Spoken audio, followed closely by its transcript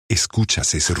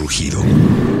¿Escuchas ese rugido?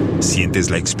 ¿Sientes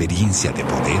la experiencia de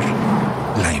poder?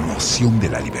 ¿La emoción de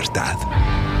la libertad?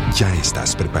 Ya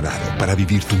estás preparado para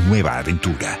vivir tu nueva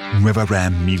aventura. Nueva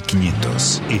Ram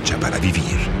 1500, hecha para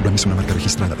vivir. Ram es una marca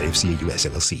registrada de FCA US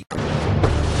LLC.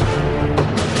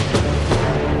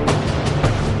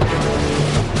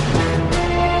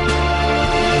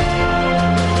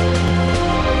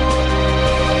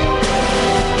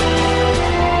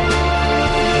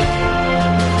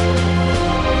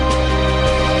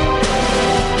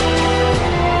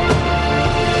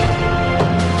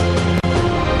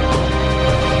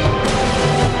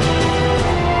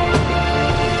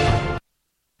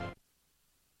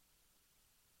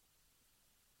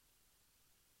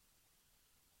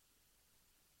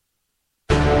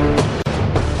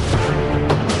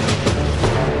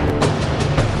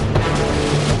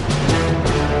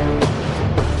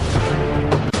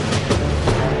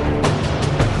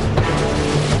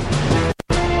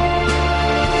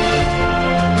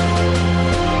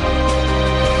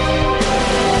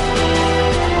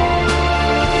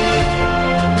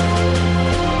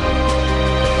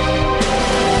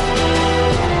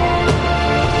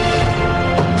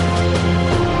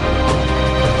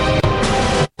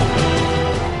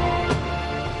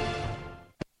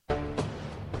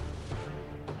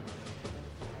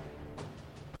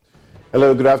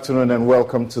 Hello, good afternoon, and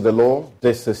welcome to The Law.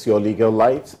 This is your legal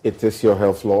light. It is your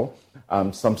health law.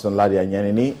 I'm Samson Ladi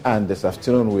Anyanini, and this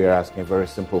afternoon we are asking a very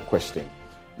simple question.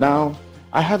 Now,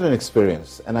 I had an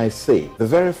experience, and I say, the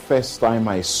very first time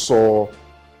I saw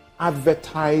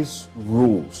advertised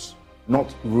rules,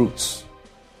 not routes,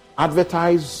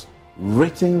 advertised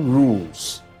written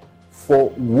rules for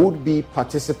would-be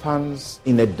participants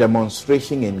in a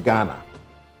demonstration in Ghana.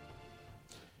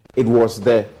 It was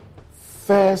the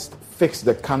first Fix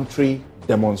the Country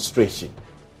demonstration.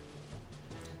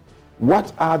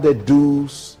 What are the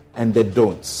do's and the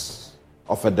don'ts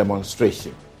of a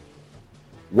demonstration?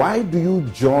 Why do you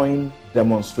join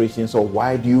demonstrations, or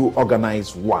why do you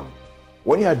organize one?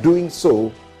 When you are doing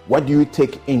so, what do you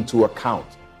take into account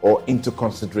or into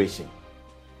consideration?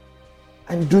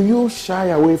 And do you shy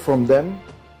away from them?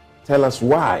 Tell us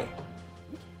why.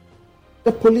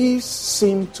 The police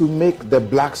seem to make the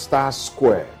Black Star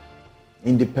Square,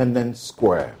 Independence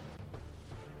Square,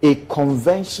 a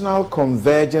conventional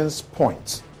convergence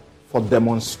point for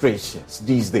demonstrations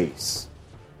these days.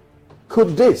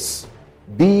 Could this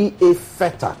be a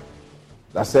fetter,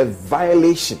 that's a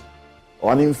violation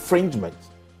or an infringement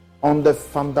on the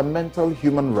fundamental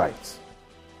human rights?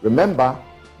 Remember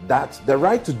that the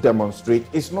right to demonstrate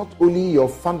is not only your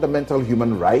fundamental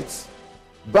human rights,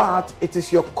 but it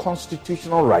is your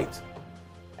constitutional right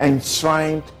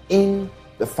enshrined in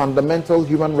the fundamental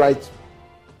human rights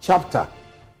chapter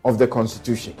of the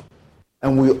Constitution.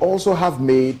 And we also have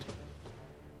made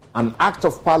an act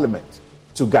of parliament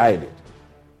to guide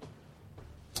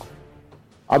it.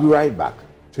 I'll be right back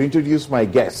to introduce my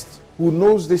guest who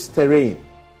knows this terrain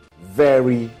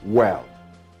very well.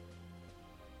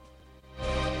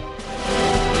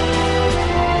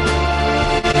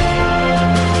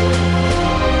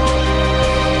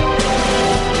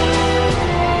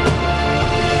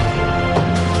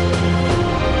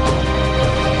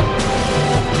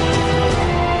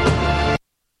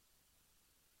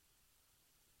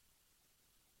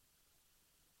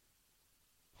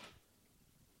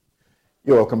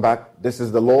 You're welcome back. This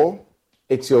is The Law.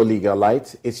 It's your legal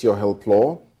light. It's your health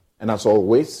law. And as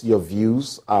always, your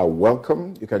views are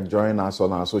welcome. You can join us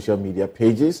on our social media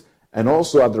pages. And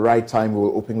also at the right time,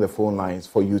 we'll open the phone lines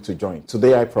for you to join.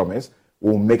 Today, I promise,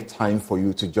 we'll make time for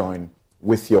you to join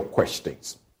with your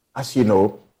questions. As you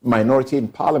know, Minority in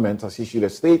Parliament has issued a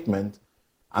statement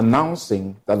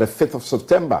announcing that the 5th of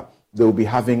September, they will be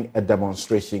having a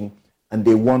demonstration, and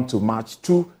they want to march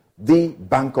to the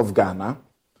Bank of Ghana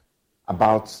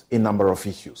about a number of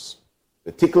issues,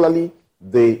 particularly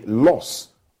the loss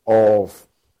of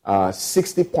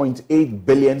 60.8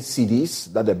 billion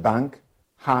cedis that the bank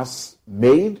has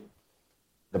made.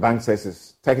 The bank says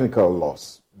it's technical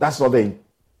loss. That's not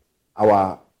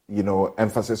our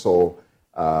emphasis or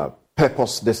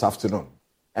purpose this afternoon.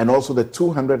 And also the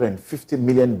 $250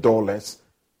 million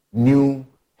new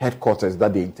headquarters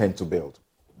that they intend to build.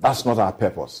 That's not our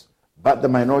purpose. But the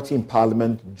Minority in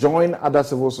Parliament join other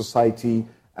civil society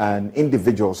and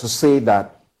individuals who say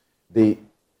that the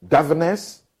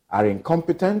governors are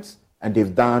incompetent and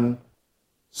they've done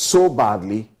so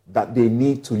badly that they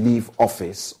need to leave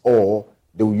office or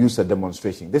they will use a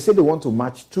demonstration. They say they want to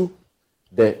march to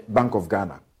the Bank of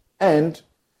Ghana. And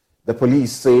the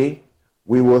police say,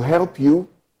 we will help you,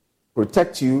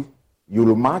 protect you, you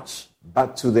will march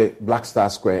back to the Black Star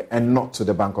Square and not to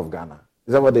the Bank of Ghana.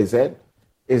 Is that what they said?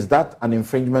 Is that an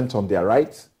infringement on their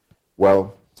rights?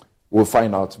 Well, we'll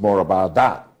find out more about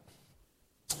that.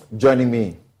 Joining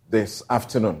me this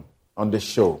afternoon on this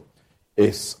show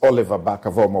is Oliver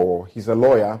Barker-Vormawor. He's a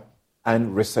lawyer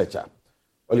and researcher.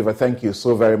 Oliver, thank you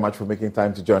so very much for making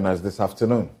time to join us this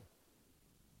afternoon.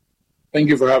 Thank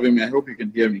you for having me. I hope you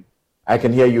can hear me. I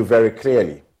can hear you very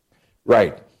clearly.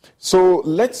 Right. So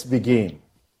let's begin.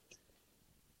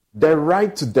 The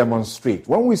right to demonstrate.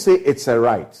 When we say it's a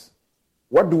right,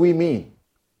 what do we mean?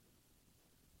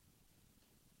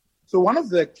 So one of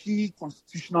the key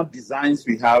constitutional designs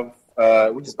we have,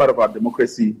 which is part of our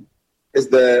democracy, is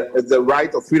the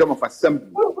right of freedom of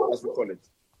assembly, as we call it.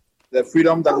 The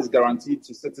freedom that is guaranteed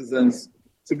to citizens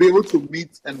to be able to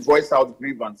meet and voice out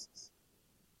grievances.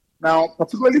 Now,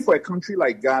 particularly for a country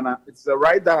like Ghana, it's a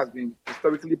right that has been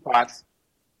historically part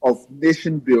of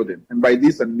nation building. And by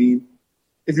this I mean,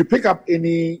 if you pick up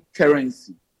any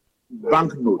currency,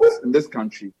 banknotes in this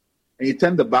country, and you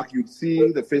turn the back, you'd see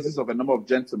the faces of a number of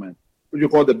gentlemen, which you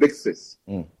call the Big Sis.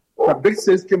 The Big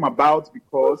Sis came about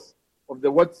because of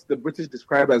what the British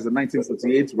described as the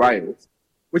 1948 riot,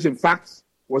 which in fact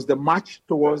was the march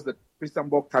towards the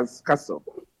Christiansborg Castle,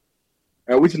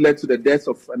 which led to the deaths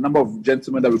of a number of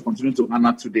gentlemen that we continue to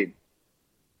honor today.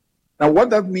 Now, what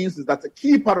that means is that a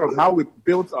key part of how we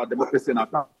built our democracy in our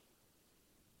country,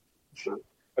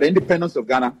 the independence of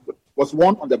Ghana, was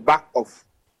won on the back of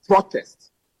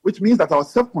protest, which means that our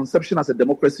self-conception as a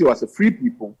democracy or as a free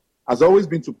people has always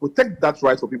been to protect that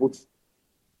right for people to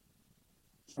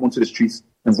come onto the streets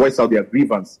and voice out their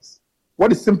grievances.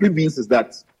 What it simply means is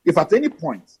that if at any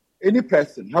point, any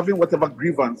person having whatever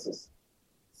grievances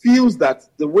feels that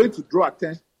the way to draw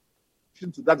attention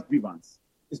to that grievance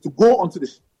is to go onto the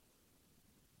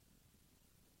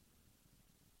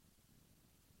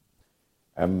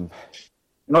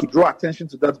to draw attention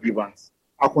to that grievance,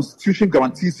 our constitution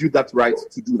guarantees you that right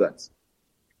to do that.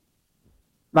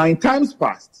 Now, in times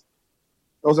past,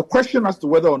 there was a question as to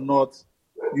whether or not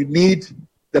you need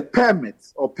the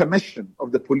permit or permission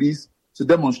of the police to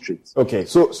demonstrate. Okay,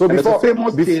 so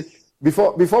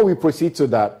before we proceed to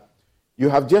that, you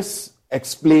have just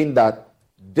explained that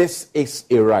this is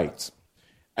a right.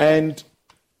 And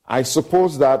I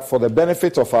suppose that for the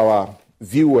benefit of our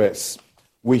viewers,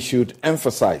 we should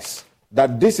emphasize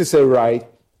that this is a right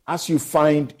as you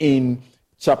find in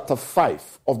Chapter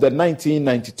 5 of the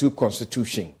 1992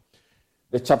 Constitution.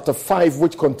 The Chapter 5,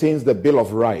 which contains the Bill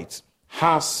of Rights,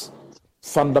 has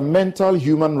fundamental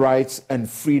human rights and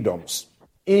freedoms.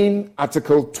 In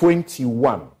Article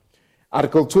 21,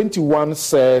 Article 21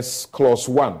 says, Clause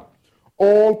 1,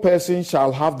 all persons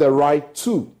shall have the right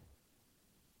to.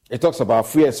 It talks about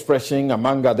free expression,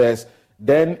 among others.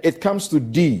 Then it comes to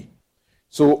D.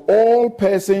 So all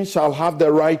persons shall have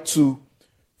the right to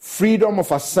freedom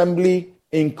of assembly,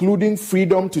 including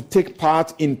freedom to take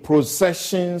part in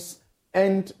processions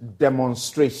and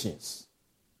demonstrations.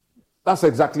 That's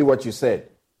exactly what you said.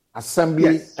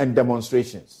 Assembly and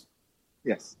demonstrations.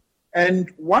 Yes. And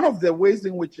one of the ways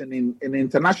in which in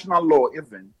international law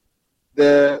even,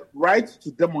 the right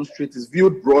to demonstrate is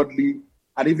viewed broadly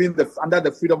and even under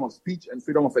the freedom of speech and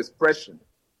freedom of expression.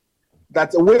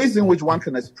 That the ways in which one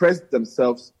can express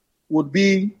themselves would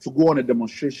be to go on a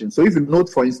demonstration. So if you note,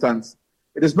 for instance,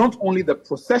 it is not only the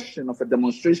procession of a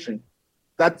demonstration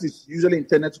that is usually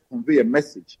intended to convey a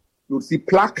message. You will see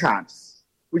placards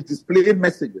which display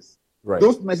messages. Right.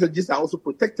 Those messages are also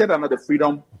protected under the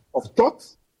freedom of thought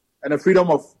and the freedom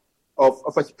of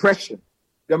expression.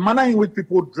 The manner in which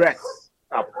people dress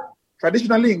up.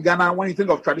 Traditionally in Ghana, when you think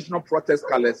of traditional protest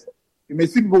colors, you may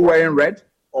see people wearing red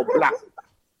or black.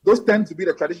 Those tend to be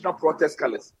the traditional protest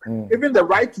colors. Even the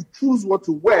right to choose what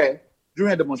to wear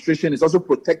during a demonstration is also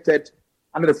protected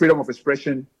under the freedom of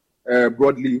expression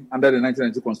broadly under the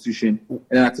 1992 Constitution and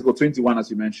in Article 21, as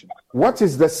you mentioned. What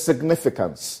is the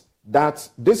significance that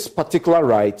this particular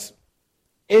right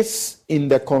is in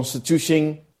the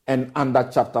Constitution and under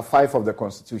Chapter 5 of the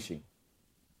Constitution?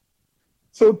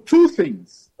 So two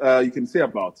things you can say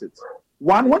about it.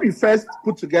 One, when we first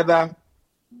put together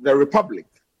the Republic,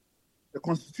 the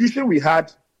Constitution we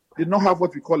had did not have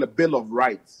what we call a Bill of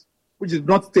Rights, which did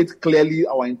not state clearly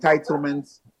our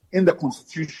entitlements in the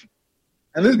Constitution.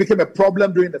 And this became a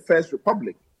problem during the First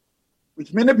Republic,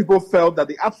 which many people felt that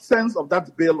the absence of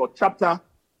that bill or chapter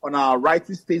on our right,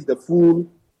 which states the full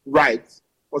rights,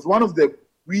 was one of the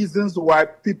reasons why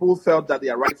people felt that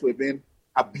their rights were being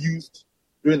abused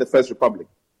during the First Republic.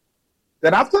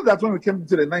 Then after that, when we came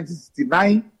to the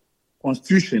 1969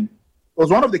 Constitution, it was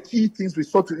one of the key things we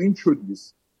sought to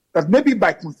introduce, that maybe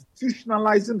by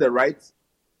constitutionalizing the rights,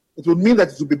 it would mean that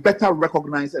it would be better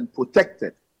recognized and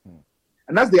protected. And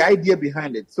And that's the idea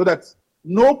behind it, so that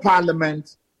no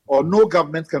parliament or no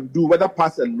government can do, whether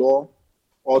pass a law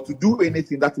or to do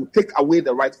anything that will take away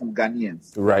the rights from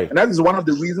Ghanaians. Right. And that is one of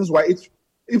the reasons why its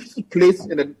place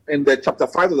in the chapter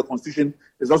 5 of the Constitution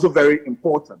is also very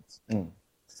important.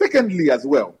 Secondly, as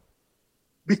well,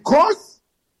 because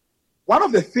one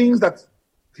of the things that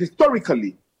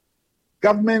historically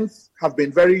governments have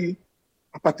been very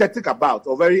apathetic about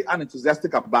or very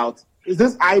unenthusiastic about is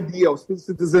this idea of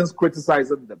citizens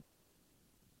criticizing them.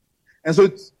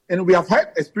 And we have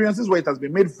had experiences where it has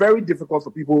been made very difficult for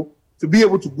people to be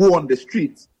able to go on the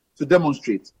streets to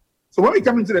demonstrate. So when we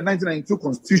come into the 1992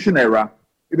 Constitution era,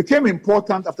 it became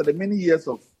important after the many years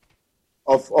of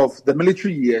the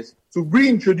military years to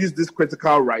reintroduce this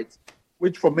critical right,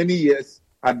 which for many years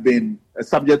had been a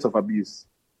subject of abuse.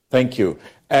 Thank you.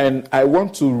 And I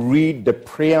want to read the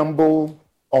preamble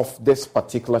of this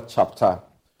particular chapter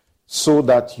so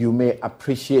that you may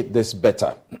appreciate this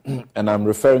better. And I'm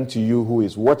referring to you who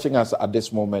is watching us at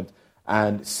this moment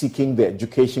and seeking the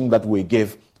education that we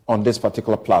give on this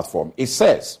particular platform. It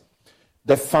says,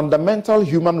 the fundamental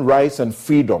human rights and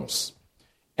freedoms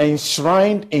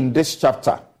enshrined in this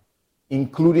chapter,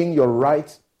 including your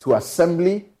right to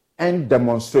assembly and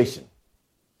demonstration,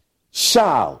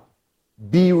 shall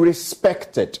be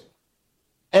respected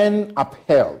and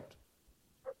upheld.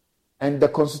 And the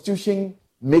Constitution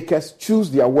makes us choose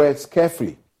their words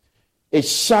carefully. It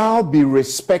shall be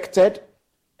respected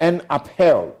and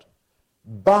upheld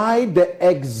by the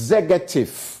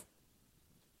executive,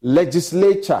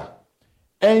 legislature,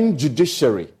 and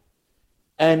judiciary,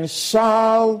 and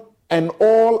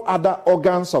all other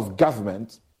organs of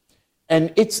government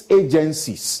and its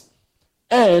agencies,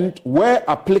 and where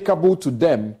applicable to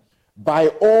them, by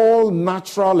all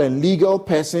natural and legal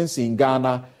persons in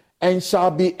Ghana, and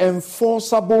shall be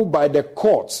enforceable by the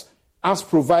courts as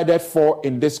provided for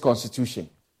in this Constitution.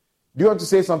 Do you want to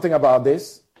say something about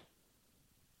this?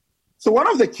 So one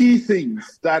of the key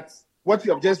things that what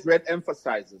you have just read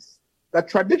emphasizes, that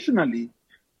traditionally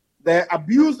the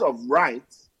abuse of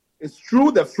rights is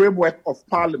through the framework of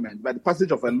Parliament, by the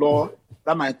passage of a law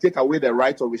that might take away the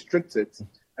right or restrict it,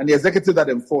 and the executive that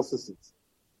enforces it.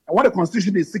 And what the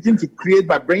Constitution is seeking to create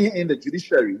by bringing in the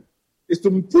judiciary is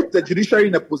to put the judiciary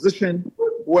in a position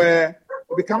where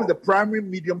it becomes the primary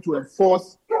medium to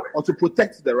enforce or to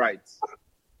protect the rights.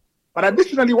 But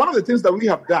additionally, one of the things that we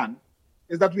have done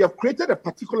is that we have created a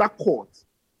particular court,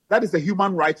 that is the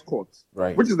Human Rights Court,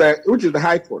 right, which is the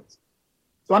High Court.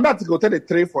 So under Article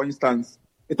 33, for instance,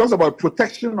 it talks about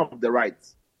protection of the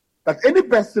rights. That any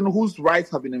person whose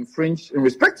rights have been infringed in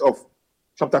respect of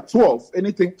Chapter 12,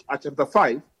 anything at Chapter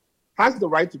 5, has the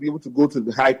right to be able to go to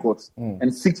the High Court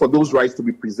and seek for those rights to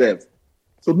be preserved.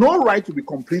 So no right will be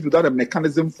complete without a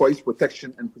mechanism for its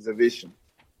protection and preservation.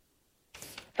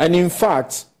 And in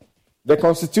fact, the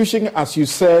Constitution, as you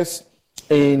says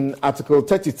in Article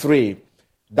 33,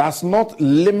 does not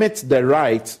limit the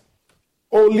right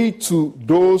only to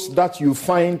those that you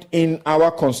find in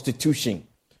our Constitution,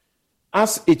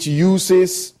 as it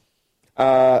uses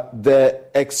the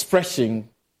expression,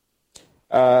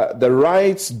 the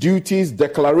rights, duties,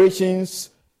 declarations,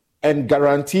 and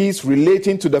guarantees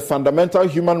relating to the fundamental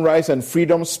human rights and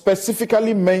freedoms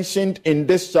specifically mentioned in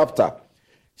this chapter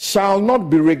shall not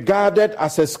be regarded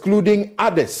as excluding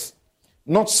others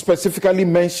not specifically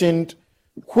mentioned,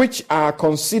 which are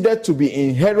considered to be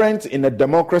inherent in a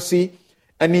democracy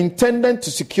and intended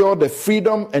to secure the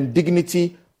freedom and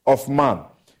dignity of man.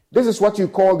 This is what you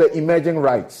call the emerging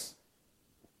rights.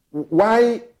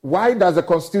 Why does the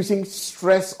Constitution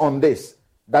stress on this?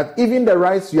 That even the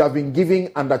rights you have been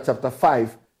given under Chapter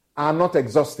 5 are not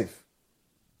exhaustive.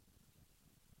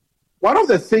 One of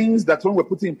the things that when we're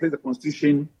putting in place the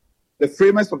Constitution, the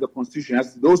framers of the Constitution,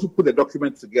 as those who put the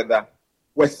document together,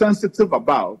 were sensitive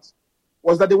about,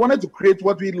 was that they wanted to create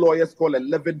what we lawyers call a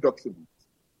living document.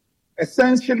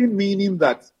 Essentially meaning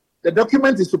that the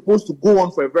document is supposed to go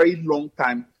on for a very long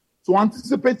time to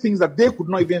anticipate things that they could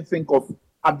not even think of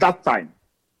at that time.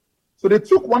 So they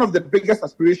took one of the biggest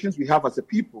aspirations we have as a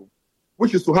people,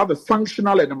 which is to have a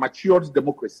functional and a matured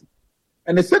democracy.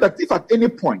 And they said that if at any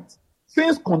point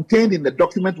things contained in the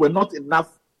document were not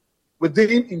enough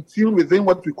in tune within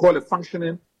what we call a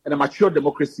functioning and a mature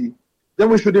democracy, then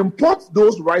we should import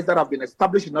those rights that have been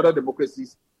established in other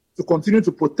democracies to continue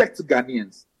to protect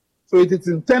Ghanaians. So it is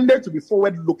intended to be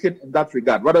forward-looking in that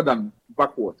regard, rather than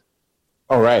backward.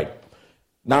 All right.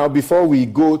 Now, before we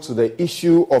go to the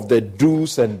issue of the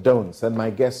do's and don'ts, and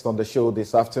my guest on the show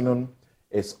this afternoon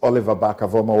is Oliver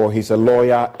Barker-Vormawor. He's a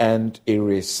lawyer and a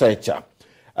researcher.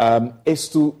 Is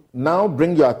to now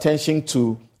bring your attention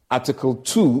to Article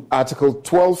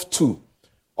 12.2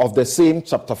 of the same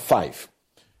chapter 5.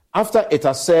 After it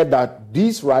has said that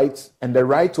these rights and the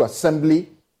right to assembly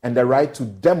and the right to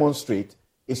demonstrate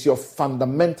is your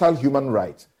fundamental human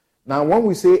right. Now, when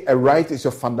we say a right is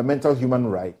your fundamental human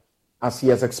right, as he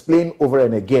has explained over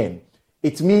and again,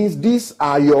 it means these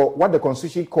are your, what the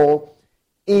Constitution calls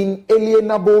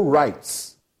inalienable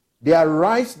rights. They are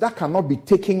rights that cannot be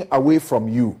taken away from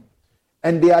you.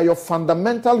 And they are your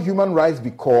fundamental human rights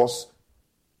because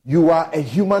you are a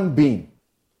human being.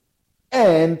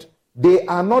 And they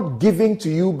are not given to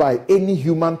you by any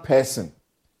human person.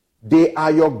 They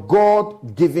are your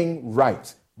God-given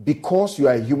rights because you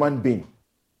are a human being.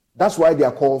 That's why they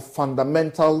are called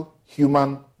fundamental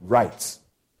human rights.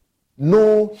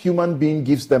 No human being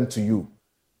gives them to you.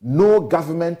 No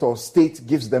government or state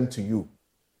gives them to you.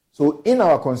 So in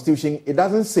our Constitution, it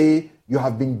doesn't say you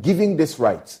have been given these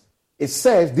rights. It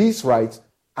says these rights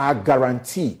are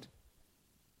guaranteed.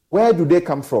 Where do they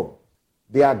come from?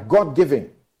 They are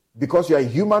God-given. Because you are a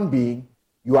human being,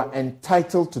 you are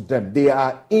entitled to them. They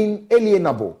are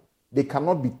inalienable. They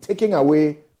cannot be taken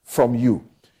away from you.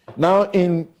 Now,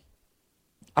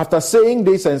 after saying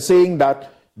this and saying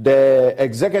that the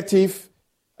executive,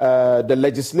 the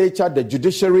legislature, the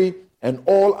judiciary, and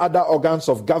all other organs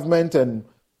of government and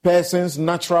persons,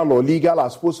 natural or legal, are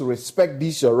supposed to respect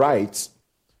these your rights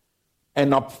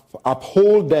and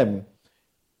uphold them,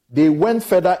 they went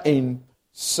further in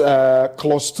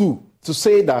clause 2 to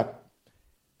say that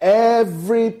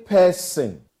every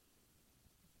person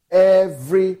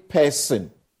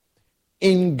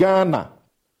in Ghana,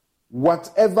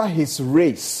 whatever his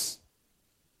race,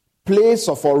 place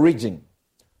of origin,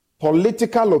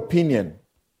 political opinion,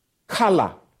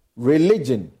 color,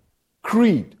 religion,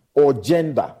 creed, or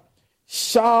gender,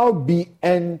 shall be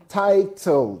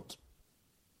entitled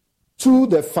to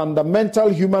the fundamental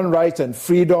human rights and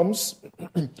freedoms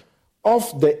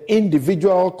of the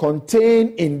individual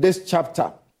contained in this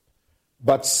chapter,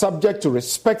 but subject to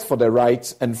respect for the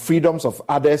rights and freedoms of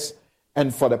others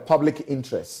and for the public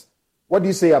interest. What do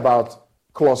you say about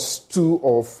clause 2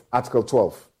 of Article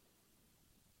 12?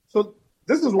 So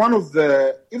this is one of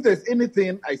the, if there's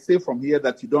anything I say from here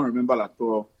that you don't remember at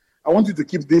all, I want you to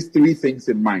keep these 3 things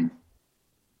in mind.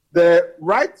 The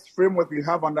rights framework we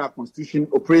have under our Constitution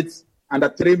operates under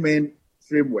 3 main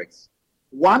frameworks.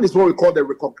 One is what we call the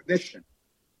recognition,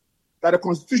 that the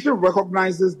Constitution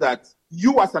recognizes that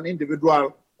you as an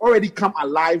individual already come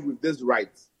alive with these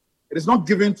rights. It is not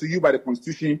given to you by the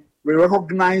Constitution. We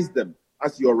recognize them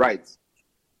as your rights.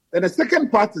 Then the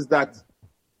second part is that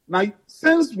now,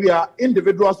 since we are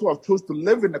individuals who have chosen to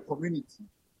live in a community,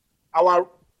 our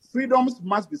freedoms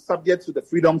must be subject to the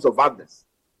freedoms of others.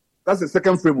 That's the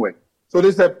second framework. So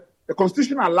the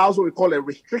Constitution allows what we call a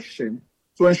restriction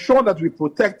to ensure that we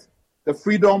protect the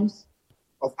freedoms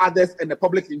of others and the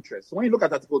public interest. So when you look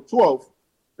at Article 12,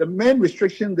 the main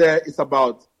restriction there is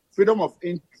about freedom of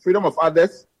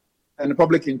others and the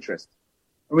public interest.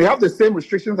 And we have the same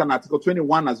restrictions on Article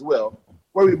 21 as well,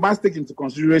 where we must take into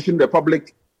consideration the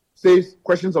public, say,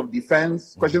 questions of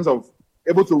defense, questions of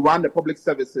able to run the public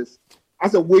services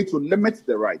as a way to limit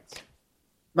the rights.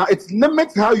 Now, it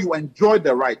limits how you enjoy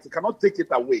the right. You cannot take it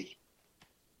away.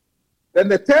 Then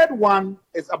the third one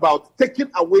is about taking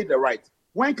away the right.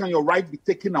 When can your right be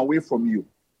taken away from you?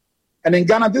 And in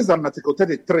Ghana, this is on Article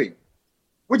 33,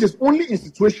 which is only in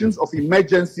situations of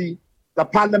emergency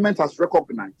that Parliament has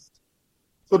recognized.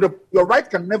 So your right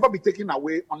can never be taken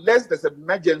away unless there's an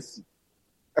emergency,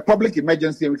 a public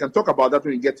emergency, and we can talk about that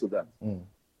when we get to that.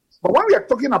 But when we are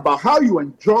talking about how you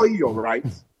enjoy your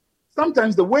rights,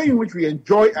 sometimes the way in which we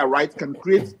enjoy a right can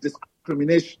create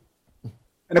discrimination.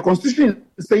 And the Constitution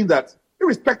is saying that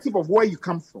irrespective of where you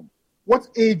come from, what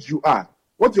age you are,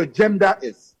 what your gender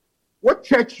is, what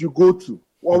church you go to,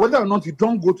 or whether or not you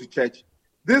don't go to church,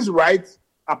 these rights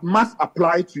must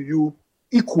apply to you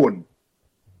equally.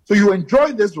 So you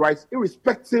enjoy these rights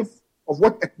irrespective of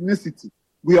what ethnicity.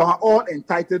 We are all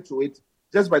entitled to it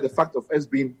just by the fact of us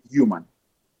being human.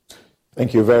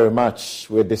 Thank you very much.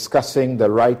 We're discussing the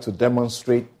right to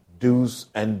demonstrate, do's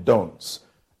and don'ts.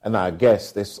 And our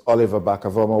guest is Oliver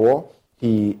Barker-Vormawor.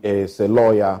 He is a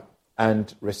lawyer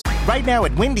and... Right now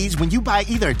at Wendy's, when you buy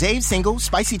either Dave's Single,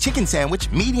 Spicy Chicken Sandwich,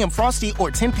 Medium Frosty, or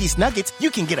 10-piece nuggets,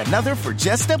 you can get another for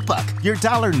just $1. Your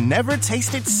dollar never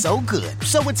tasted so good.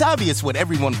 So it's obvious what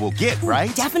everyone will get,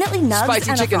 right? Definitely nugs Spicy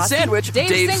and Chicken a Frosty. Sandwich,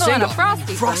 Dave's Single and a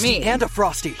Frosty for me. and a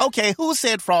Frosty. Okay, who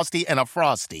said Frosty and a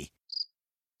Frosty?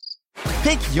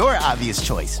 Pick your obvious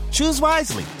choice. Choose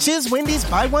wisely. Choose Wendy's,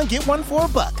 buy one, get one for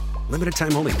 $1. Limited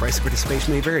time only. Price of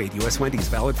participation may vary. U.S. Wendy's,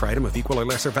 valid for item of equal or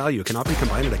lesser value. Cannot be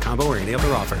combined in a combo or any other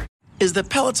offer. Is the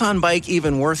Peloton bike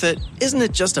even worth it? Isn't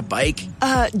it just a bike?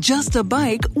 Just a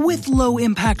bike with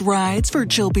low-impact rides for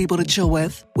chill people to chill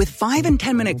with 5 and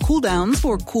 10-minute cooldowns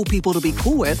for cool people to be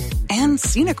cool with, and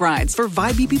scenic rides for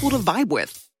vibey people to vibe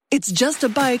with. It's just a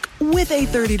bike with a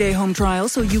 30-day home trial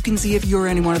so you can see if you're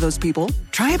any one of those people.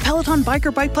 Try a Peloton Bike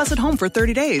or Bike Plus at home for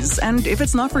 30 days, and if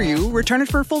it's not for you, return it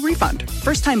for a full refund.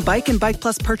 First-time Bike and Bike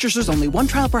Plus purchasers only. 1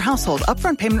 trial per household.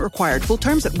 Upfront payment required. Full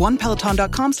terms at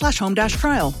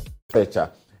onepeloton.com/home-trial.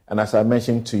 And as I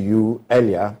mentioned to you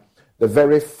earlier, the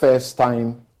very first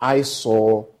time I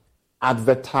saw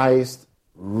advertised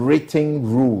written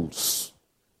rules,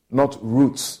 not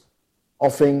routes.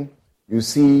 Often you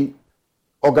see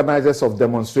organizers of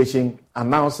demonstration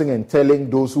announcing and telling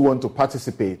those who want to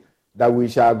participate that we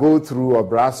shall go through a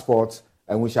brass spot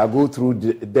and we shall go through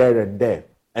there,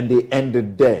 and they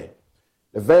ended there.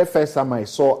 The very first time I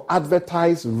saw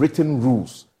advertised written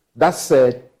rules that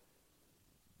said,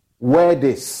 wear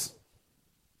this,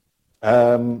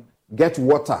 get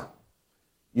water,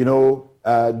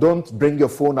 don't bring your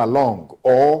phone along,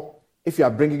 or if you are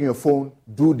bringing your phone,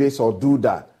 do this or do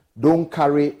that. Don't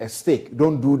carry a stick.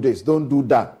 Don't do this. Don't do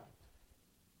that.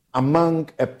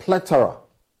 Among a plethora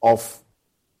of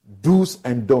do's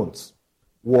and don'ts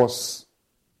was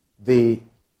the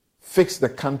Fix the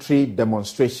Country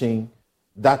demonstration.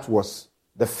 That was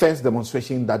the first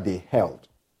demonstration that they held.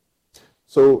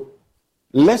 So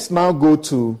let's now go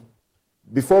to,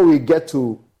 before we get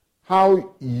to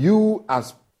how you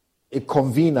as a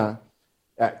convener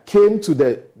came to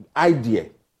the idea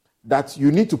that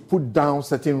you need to put down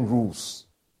certain rules.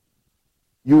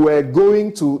 You were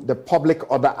going to the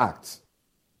Public Order Act.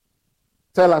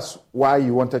 Tell us why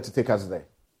you wanted to take us there.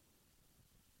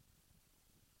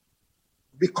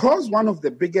 Because one of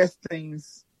the biggest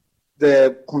things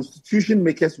the constitution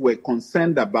makers were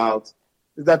concerned about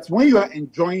is that when you are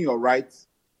enjoying your rights,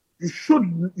 you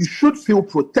should feel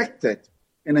protected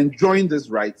in enjoying these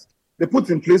rights. They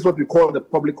put in place what we call the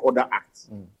Public Order Act.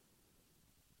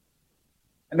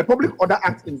 And the Public Order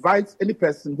Act invites any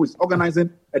person who is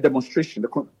organizing a demonstration,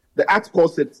 the Act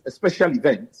calls it a special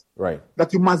event, right,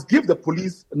 that you must give the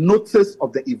police notice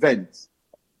of the event,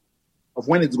 of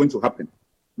when it's going to happen.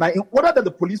 Now, in order that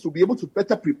the police will be able to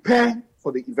better prepare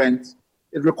for the event,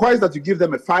 it requires that you give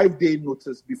them a 5-day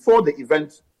notice before the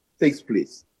event takes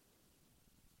place.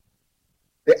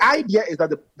 The idea is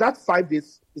that that 5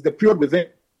 days is the period within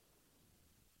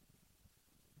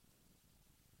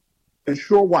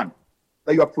ensure one,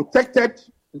 that you are protected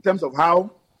in terms of how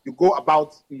you go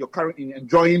about in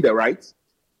enjoying the rights,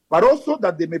 but also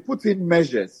that they may put in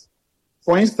measures,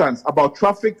 for instance, about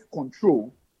traffic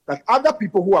control, that other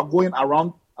people who are going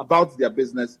around about their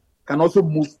business can also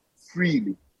move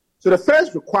freely. So the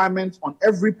first requirement on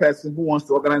every person who wants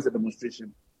to organize a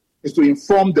demonstration is to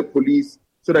inform the police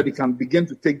so that they can begin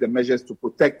to take the measures to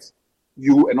protect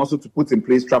you and also to put in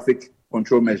place traffic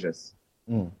control measures.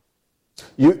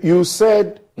 You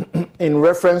said in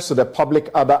reference to the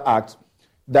Public Order Act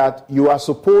that you are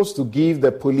supposed to give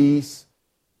the police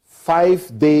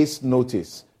 5 days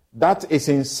notice. That is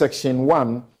in Section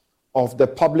 1 of the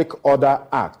Public Order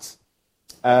Act,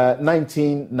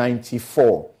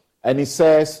 1994. And it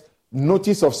says,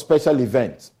 notice of special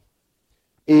event.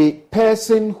 A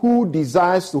person who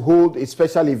desires to hold a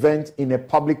special event in a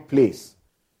public place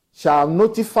shall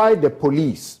notify the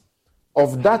police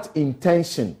of that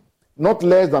intention not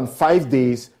less than 5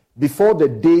 days before the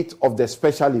date of the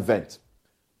special event.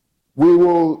 We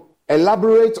will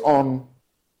elaborate on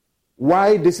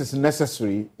why this is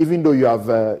necessary, even though you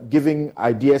have given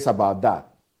ideas about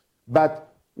that.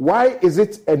 But why is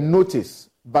it a notice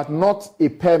but not a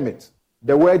permit,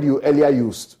 the word you earlier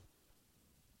used?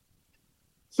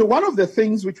 So one of the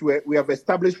things which we have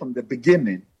established from the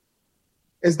beginning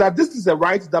is that this is a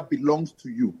right that belongs to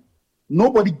you.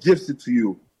 Nobody gives it to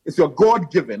you. It's your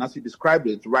God-given, as you described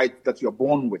it, right, that you're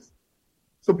born with.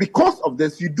 So because of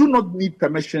this, you do not need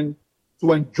permission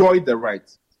to enjoy the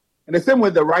right. In the same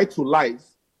way, the right to life,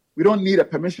 we don't need a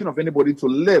permission of anybody to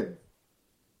live.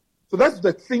 So that's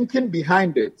the thinking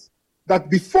behind it, that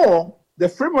before, the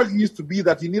framework used to be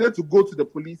that you needed to go to the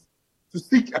police to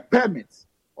seek a permit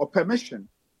or permission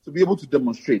to be able to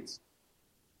demonstrate.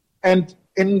 And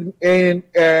in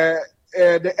the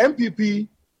MPP,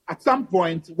 at some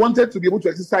point, wanted to be able to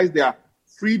exercise their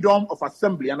freedom of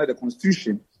assembly under the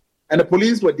Constitution, and the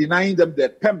police were denying them their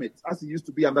permit, as it used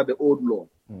to be under the old law.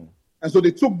 And so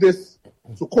they took this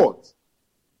to court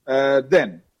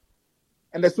then.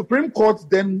 And the Supreme Court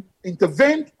then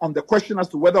intervened on the question as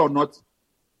to whether or not,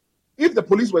 if the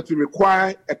police were to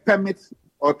require a permit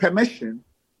or a permission,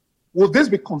 will this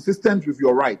be consistent with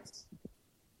your rights?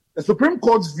 The Supreme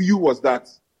Court's view was that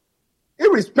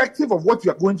irrespective of what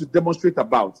you are going to demonstrate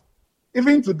about,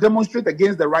 even to demonstrate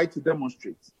against the right to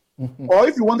demonstrate, or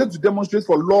if you wanted to demonstrate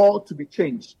for law to be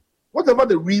changed, whatever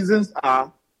the reasons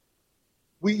are,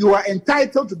 you are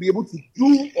entitled to be able to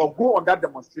do or go on that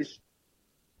demonstration.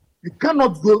 You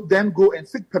cannot then go and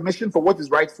seek permission for what is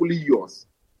rightfully yours.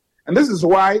 And this is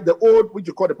why the old, which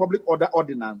you call the Public Order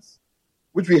Ordinance,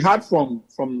 which we had from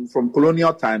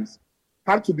colonial times,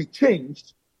 had to be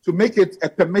changed to make it a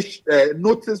permission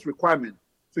notice requirement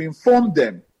to inform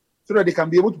them so that they can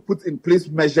be able to put in place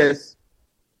measures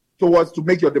towards to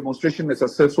make your demonstration a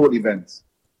successful event.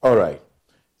 All right.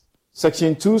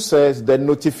 Section 2 says the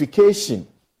notification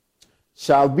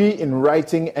shall be in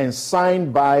writing and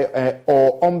signed by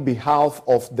or on behalf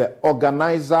of the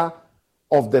organizer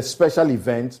of the special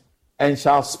event, and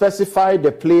shall specify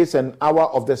the place and hour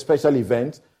of the special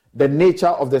event, the nature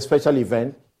of the special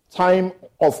event, time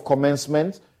of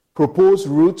commencement, proposed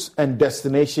routes and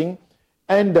destination,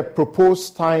 and the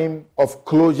proposed time of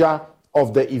closure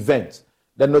of the event.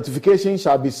 The notification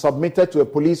shall be submitted to a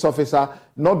police officer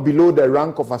not below the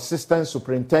rank of assistant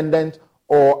superintendent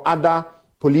or other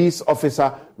police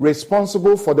officer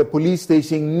responsible for the police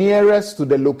station nearest to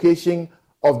the location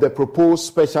of the proposed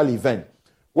special event,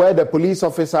 where the police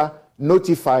officer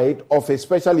notified of a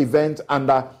special event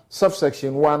under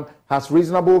subsection 1 has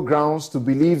reasonable grounds to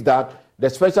believe that the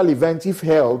special event, if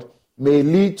held, may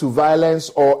lead to violence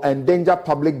or endanger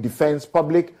public defense,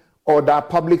 public order,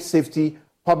 public safety,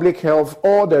 public health,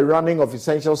 or the running of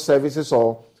essential services,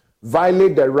 or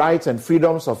violate the rights and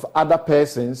freedoms of other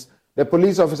persons. The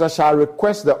police officer shall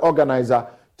request the organizer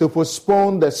to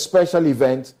postpone the special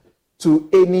event to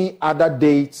any other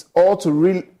date or to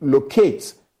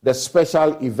relocate the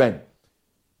special event.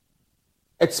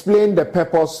 Explain the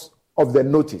purpose of the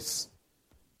notice.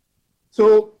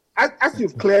 So, as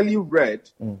you've clearly read,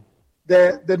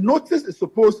 the notice is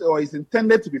supposed or is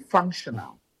intended to be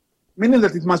functional, meaning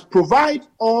that it must provide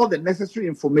all the necessary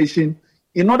information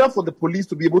in order for the police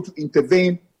to be able to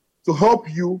intervene to help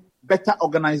you better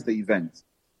organize the event.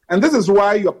 And this is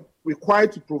why you're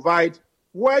required to provide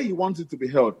where you want it to be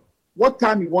held, what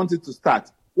time you want it to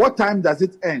start, what time does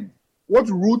it end, what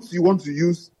routes you want to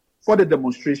use for the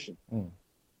demonstration.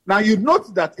 Now, you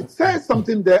note that it says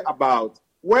something there about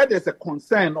where there's a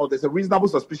concern or there's a reasonable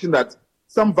suspicion that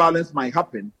some violence might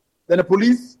happen, then the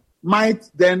police might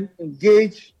then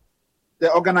engage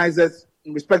the organizers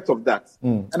in respect of that.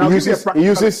 And He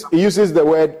uses the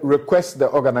word request the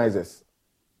organizers.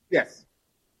 Yes.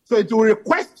 So it will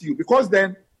request you, because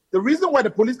then the reason why the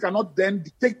police cannot then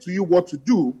dictate to you what to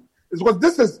do is because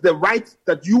this is the right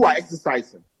that you are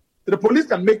exercising. So the police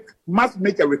must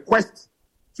make a request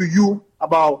to you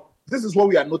about this is what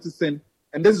we are noticing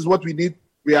and this is what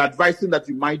we are advising that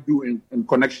you might do in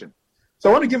connection. So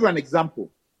I want to give you an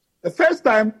example. The first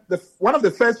time, one of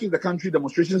the first in the country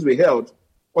demonstrations we held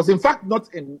was in fact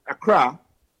not in Accra,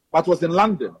 but was in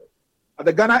London, at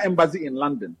the Ghana Embassy in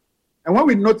London. And when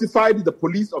we notified the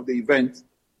police of the event,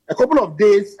 a couple of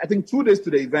days, I think 2 days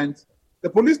to the event, the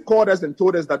police called us and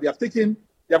told us that they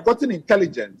have gotten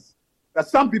intelligence that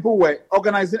some people were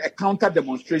organizing a counter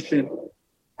demonstration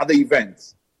at the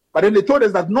event. But then they told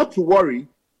us that not to worry,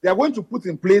 they are going to put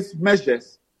in place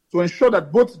measures to ensure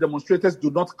that both demonstrators do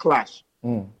not clash,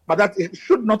 but that it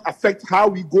should not affect how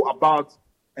we go about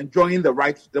enjoying the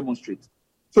right to demonstrate.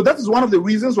 So that is one of the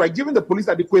reasons why, giving the police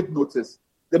adequate notice,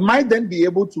 they might then be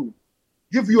able to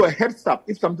give you a heads up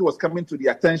if something was coming to the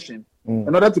attention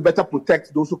in order to better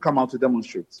protect those who come out to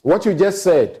demonstrate. What you just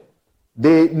said,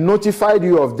 they notified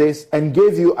you of this and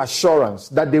gave you assurance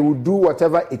that they will do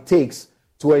whatever it takes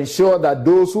to ensure that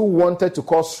those who wanted to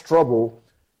cause trouble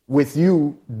with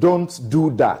you don't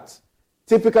do that.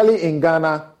 Typically in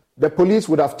Ghana, the police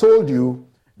would have told you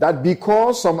that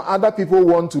because some other people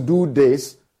want to do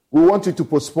this, we want you to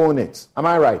postpone it. Am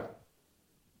I right?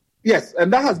 Yes,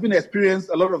 and that has been experienced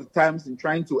a lot of the times in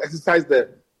trying to exercise the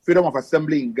freedom of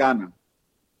assembly in Ghana.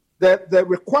 The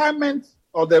requirement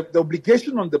or the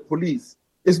obligation on the police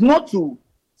is not to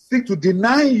seek to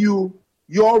deny you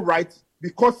your right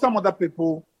because some other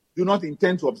people do not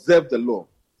intend to observe the law.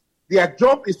 Their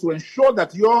job is to ensure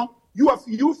that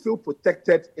you feel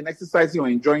protected in exercising or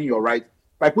enjoying your right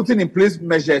by putting in place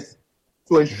measures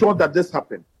to ensure that this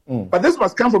happens. But this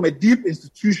must come from a deep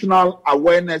institutional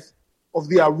awareness of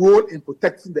their role in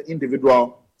protecting the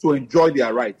individual to enjoy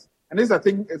their rights. And this, I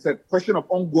think, is a question of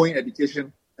ongoing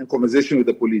education and conversation with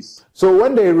the police. So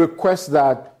when they request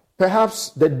that perhaps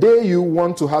the day you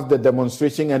want to have the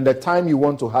demonstration and the time you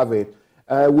want to have it,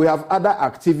 we have other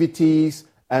activities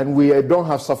and we don't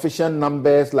have sufficient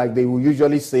numbers like they will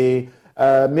usually say,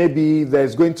 maybe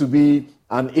there's going to be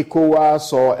an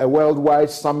ECOWAS or a worldwide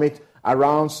summit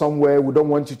around somewhere. We don't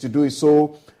want you to do it.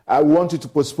 So I want you to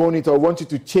postpone it or want you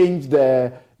to change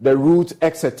the route,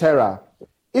 etc.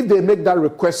 If they make that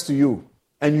request to you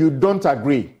and you don't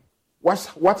agree,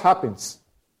 what happens?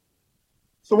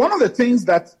 So one of the things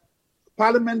that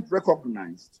Parliament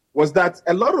recognized was that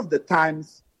a lot of the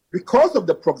times, because of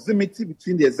the proximity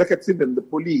between the executive and the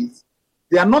police,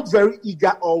 they are not very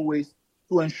eager always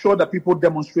to ensure that people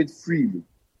demonstrate freely.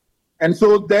 And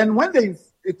so then when they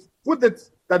put it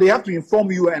that they have to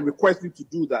inform you and request you to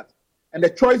do that, and the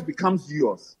choice becomes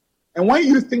yours. And when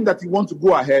you think that you want to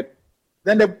go ahead,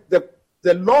 then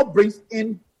the law brings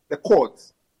in the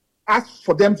courts, asks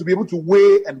for them to be able to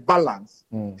weigh and balance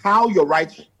how your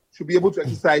rights should be able to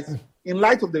exercise in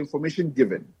light of the information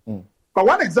given. But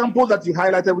one example that you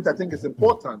highlighted, which I think is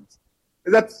important,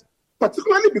 is that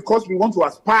particularly because we want to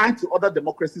aspire to other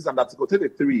democracies under Article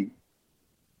 33,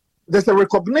 there's a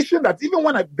recognition that even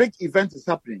when a big event is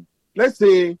happening, let's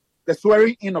say the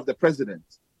swearing in of the president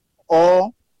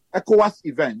or ECOWAS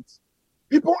event,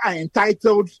 people are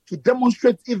entitled to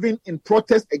demonstrate even in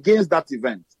protest against that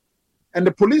event. And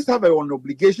the police have an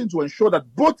obligation to ensure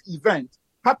that both events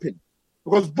happen,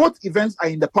 because both events are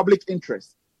in the public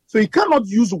interest. So you cannot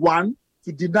use one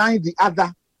to deny the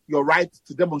other your right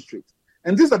to demonstrate.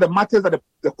 And these are the matters that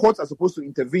the courts are supposed to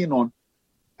intervene on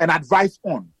and advise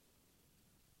on.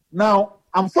 Now,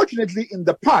 unfortunately, in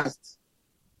the past,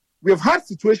 we have had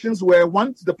situations where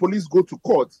once the police go to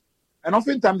court, and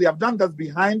oftentimes they have done that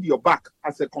behind your back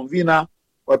as a convener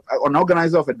or an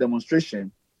organizer of a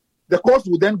demonstration, the courts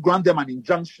will then grant them an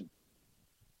injunction.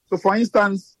 So, for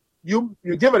instance, you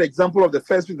gave an example of the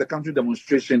first Fix the Country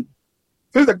demonstration.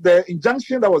 The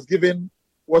injunction that was given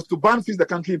was to ban Fix the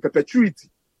Country in perpetuity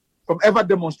from ever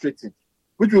demonstrating,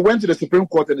 which we went to the Supreme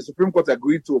Court and the Supreme Court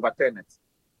agreed to overturn it.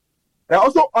 There are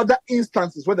also other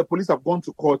instances where the police have gone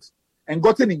to court and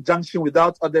gotten injunction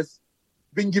without others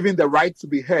being given the right to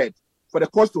be heard, for the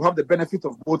courts to have the benefit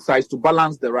of both sides to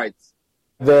balance the rights.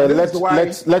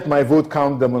 Let my vote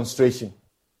count demonstration.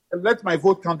 Let my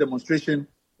vote count demonstration,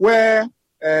 where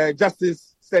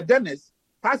Justice Sir Dennis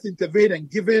has intervened and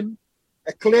given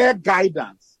a clear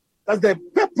guidance that the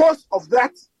purpose of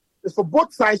that is for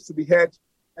both sides to be heard,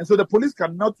 and so the police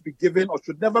cannot be given or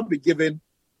should never be given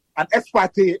an ex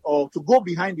parte or to go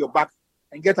behind your back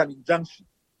and get an injunction.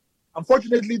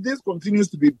 Unfortunately, this continues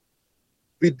to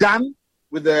be done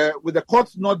with the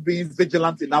courts not being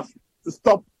vigilant enough to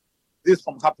stop this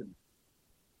from happening.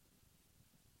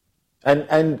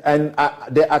 And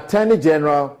the Attorney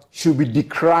General should be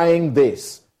decrying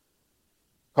this,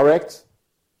 correct?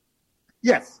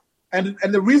 Yes. And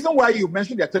the reason why you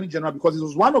mentioned the Attorney General, because it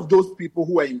was one of those people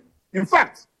who were in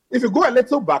fact, if you go a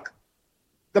little back,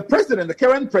 the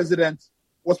current president,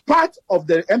 was part of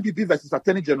the MPP versus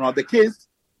Attorney General, the case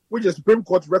which the Supreme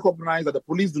Court recognized that the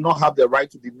police do not have the right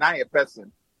to deny a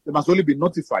person. They must only be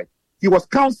notified. He was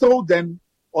counsel then,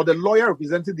 or the lawyer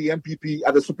representing the MPP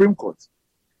at the Supreme Court.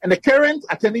 And the current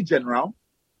Attorney General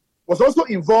was also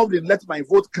involved in Let My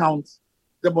Vote Count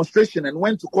demonstration and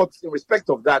went to court in respect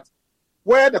of that,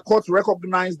 where the court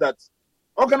recognized that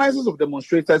organizers of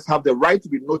demonstrators have the right to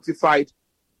be notified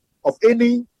of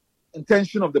any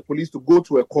intention of the police to go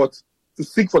to a court to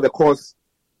seek for the cause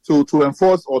to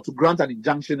enforce or to grant an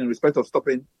injunction in respect of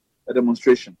stopping a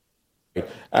demonstration.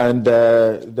 And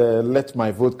the Let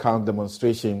My Vote Count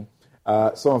demonstration,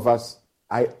 some of us,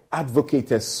 I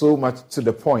advocated so much to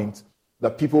the point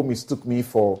that people mistook me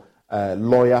for a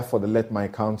lawyer for the Let My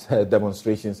Count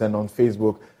demonstrations. And on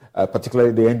Facebook,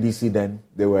 particularly the NDC then,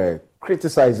 they were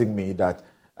criticizing me that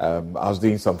I was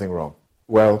doing something wrong.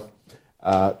 Well,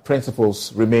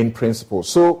 principles remain principles.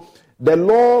 So the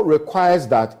law requires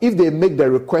that if they make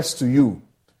the request to you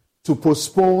to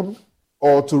postpone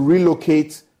or to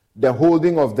relocate the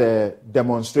holding of the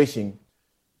demonstration,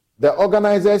 the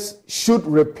organizers should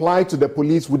reply to the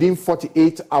police within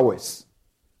 48 hours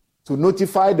to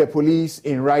notify the police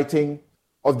in writing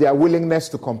of their willingness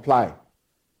to comply.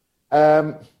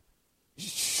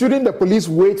 Shouldn't the police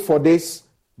wait for this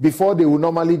before they will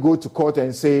normally go to court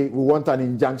and say, we want an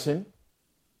injunction?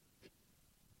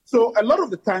 So a lot of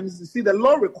the times, you see, the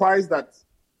law requires that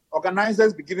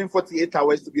organizers be given 48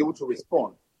 hours to be able to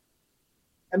respond.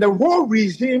 And the whole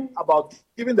regime about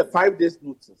giving the 5 days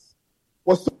notice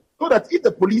was so that if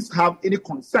the police have any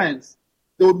concerns,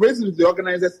 they would raise it with the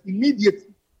organizers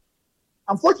immediately.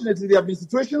 Unfortunately, there have been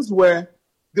situations where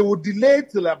they would delay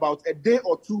till about a day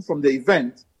or two from the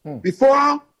event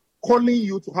before calling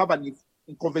you to have a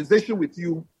conversation with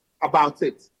you about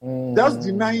it. Thus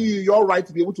denying you your right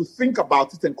to be able to think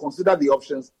about it and consider the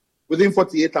options within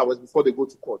 48 hours before they go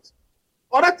to court.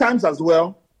 Other times as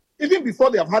well, even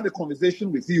before they have had a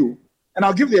conversation with you, And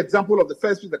I'll give the example of the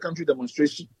first Feed the Country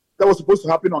demonstration that was supposed to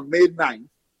happen on May 9th.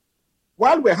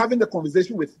 While we're having the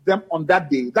conversation with them on that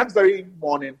day, that very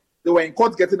morning, they were in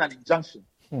court getting an injunction.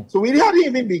 So we hadn't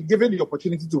even been given the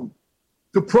opportunity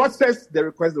to process the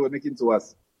request they were making to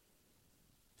us.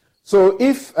 So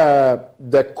if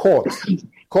the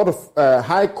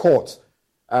High Court,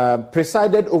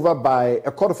 presided over by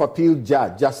a Court of Appeal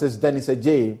judge, Justice Dennis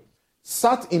Adjei,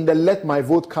 sat in the let my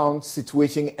vote count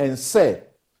situation and said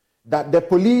that the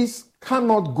police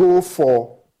cannot go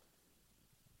for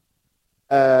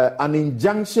an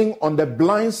injunction on the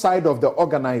blind side of the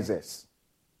organizers,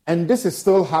 and this is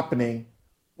still happening,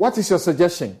 what is your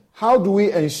suggestion? How do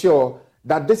we ensure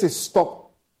that this is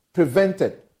stopped,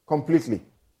 prevented completely?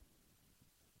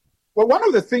 Well, one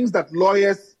of the things that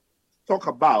lawyers talk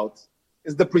about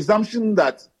is the presumption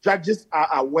that judges are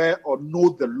aware or know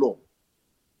the law.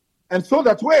 And so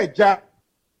that where a judge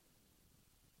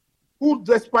who,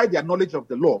 despite their knowledge of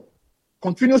the law,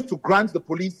 continues to grant the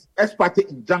police ex parte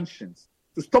injunctions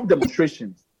to stop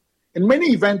demonstrations, in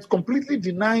many events completely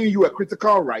denying you a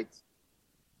critical right,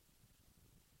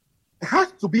 there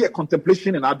has to be a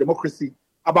contemplation in our democracy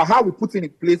about how we put in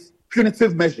place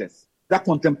punitive measures that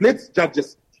contemplate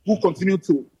judges who continue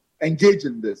to engage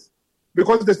in this.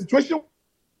 Because the situation,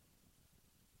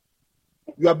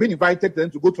 you have been invited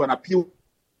then to go to an appeal.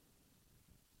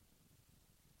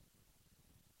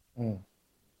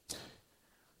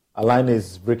 Our line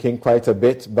is breaking quite a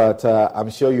bit, but I'm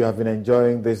sure you have been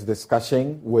enjoying this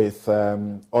discussion with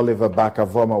Oliver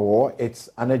Barker-Vormawor. It's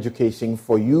an education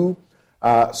for you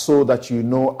so that you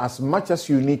know as much as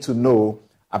you need to know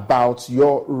about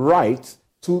your right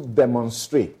to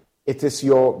demonstrate. It is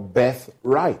your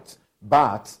birthright,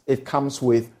 but it comes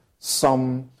with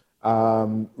some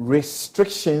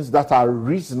restrictions that are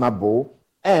reasonable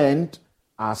and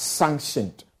are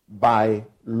sanctioned by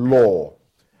law.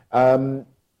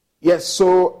 Yes,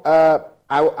 so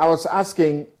I was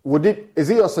asking, is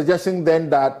it your suggestion then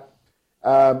that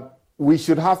we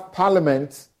should have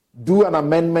Parliament do an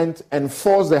amendment and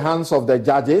force the hands of the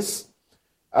judges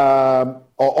or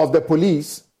of the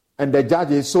police and the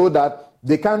judges so that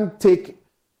they can take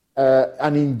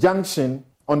an injunction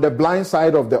on the blind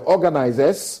side of the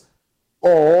organizers,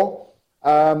 or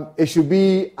it should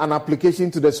be an application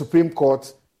to the Supreme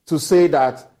Court to say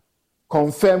that,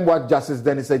 confirm what Justice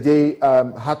Dennis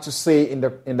Adjei had to say in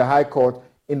the High Court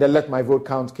in the Let My Vote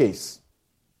Count case?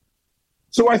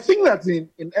 So I think that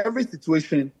in every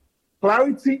situation,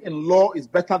 clarity in law is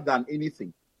better than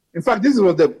anything. In fact, this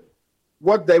was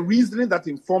the reasoning that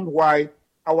informed why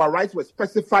our rights were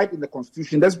specified in the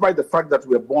Constitution, despite the fact that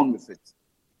we were born with it.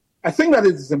 I think that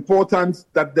it is important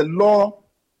that the law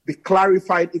be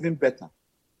clarified even better.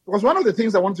 Because one of the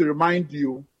things I want to remind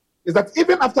you is that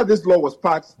even after this law was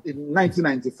passed in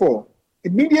 1994,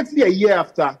 immediately a year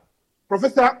after,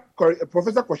 Professor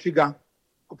Kofi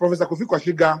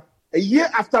Kwashiga, a year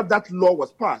after that law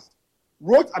was passed,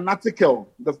 wrote an article,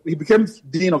 he became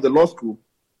dean of the law school,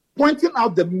 pointing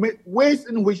out the ways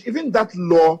in which even that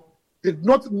law did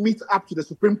not meet up to the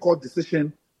Supreme Court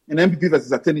decision in MPP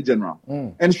versus Attorney General,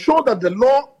 and showed that the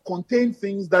law contained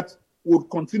things that would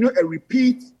continue a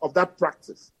repeat of that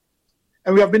practice.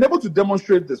 And we have been able to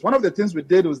demonstrate this. One of the things we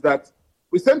did was that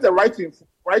we sent a right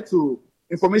to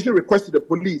information request to the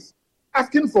police,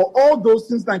 asking for all those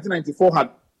since 1994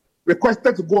 had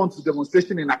requested to go on to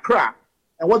demonstration in Accra,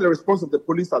 and what the response of the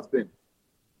police has been.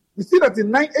 We see that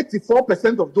in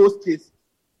 84% of those cases,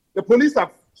 the police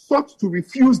have sought to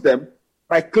refuse them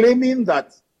by claiming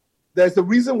that there's a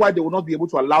reason why they will not be able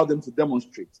to allow them to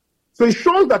demonstrate. So it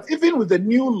shows that even with the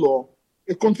new law,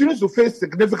 it continues to face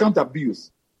significant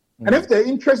abuse. And if the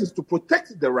interest is to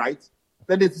protect the right,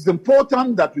 then it is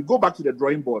important that we go back to the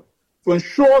drawing board to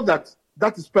ensure that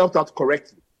that is spelled out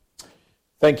correctly.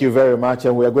 Thank you very much.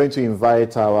 And we are going to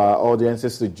invite our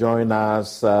audiences to join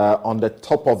us on the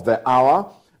top of the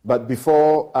hour. But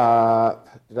before,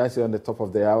 did I say on the top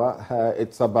of the hour?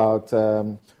 It's about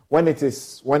when it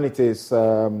is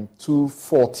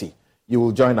 2:40, you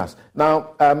will join us.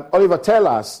 Now, Oliver, tell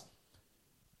us,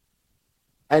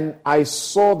 and I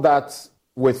saw that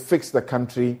with Fix the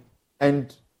Country,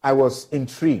 and I was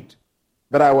intrigued,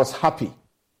 but I was happy.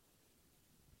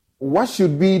 What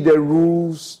should be the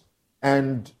rules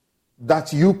and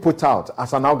that you put out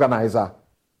as an organizer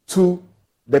to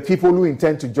the people who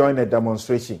intend to join a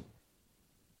demonstration?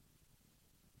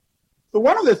 So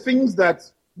one of the things that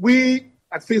we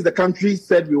at Fix the Country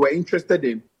said we were interested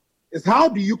in is how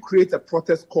do you create a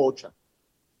protest culture?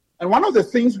 And one of the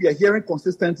things we are hearing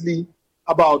consistently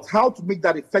about how to make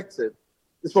that effective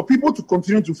is for people to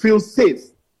continue to feel safe,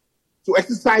 to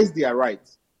exercise their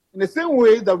rights. in the same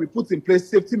way that we put in place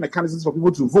safety mechanisms for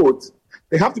people to vote,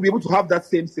 they have to be able to have that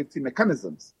same safety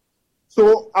mechanisms.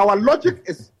 So our logic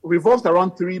revolves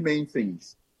around three main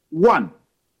things. One,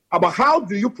 about how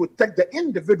do you protect the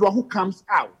individual who comes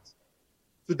out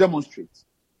to demonstrate?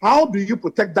 How do you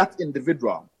protect that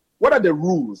individual? What are the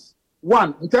rules?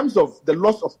 One, in terms of the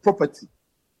loss of property.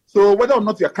 So whether or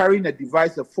not you're carrying a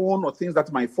device, a phone, or things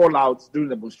that might fall out during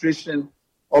the demonstration,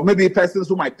 or maybe persons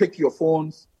who might pick your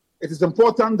phones, it is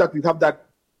important that we have that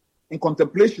in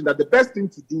contemplation, that the best thing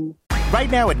to do. Right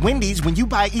now at Wendy's, when you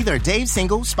buy either Dave's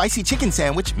Single, Spicy Chicken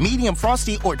Sandwich, Medium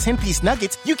Frosty, or 10-piece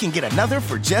nuggets, you can get another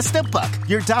for just $1.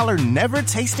 Your dollar never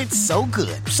tasted so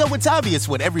good. So it's obvious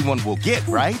what everyone will get,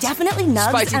 right? Definitely nugs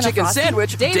Spicy and chicken a Frosty.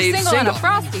 sandwich, Dave's Single and a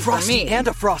Frosty for Frosty me. and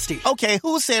a Frosty. Okay,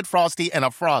 who said Frosty and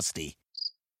a Frosty?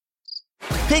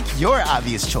 Pick your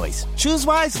obvious choice. Choose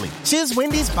wisely. Choose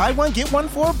Wendy's, buy one, get one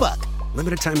for $1.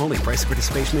 Limited time only. Price of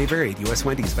participation may vary. U.S.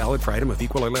 Wendy's, valid for item of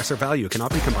equal or lesser value.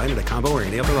 Cannot be combined in a combo or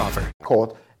any other offer.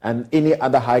 Court and any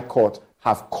other high court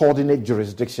have coordinate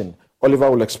jurisdiction. Oliver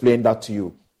will explain that to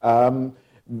you.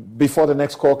 Before the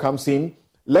next call comes in,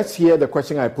 let's hear the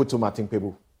question I put to Martin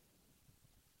Pebu.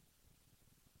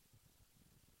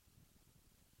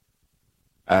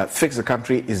 Fix the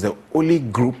Country is the only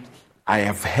group I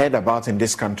have heard about in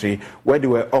this country where they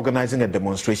were organizing a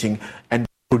demonstration and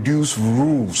produce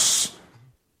rules.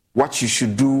 What you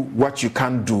should do, what you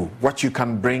can't do, what you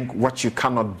can bring, what you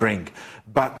cannot bring.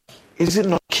 But is it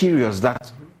not curious that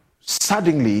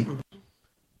suddenly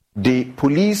the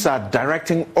police are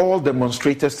directing all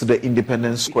demonstrators to the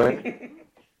Independence Square?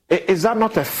 Is that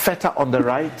not a fetter on the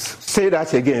right? Say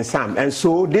that again, Sam. And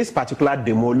so this particular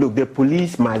demo, look, the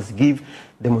police must give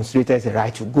demonstrators the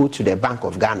right to go to the Bank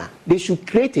of Ghana. They should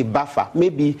create a buffer,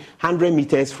 maybe 100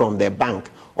 meters from the bank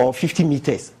or 50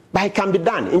 meters. But it can be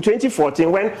done. In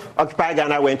 2014, when Occupy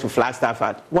Ghana went to Flagstaff,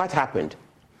 what happened?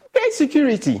 Great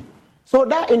security. So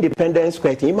that Independence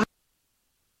Square.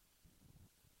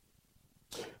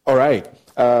 All right.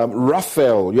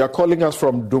 Raphael, you are calling us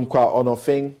from Dunkwa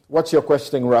Onofing. What's your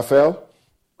question, Raphael?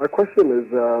 My question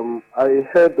is, I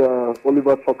heard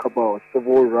Oliver talk about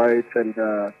civil rights and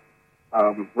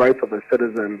rights of the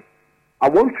citizen. I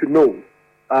want to know,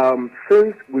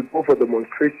 since we go for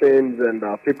demonstrations and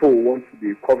people who want to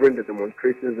be covering the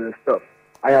demonstrations and stuff,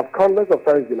 I have countless of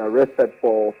times been arrested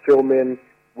for filming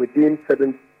within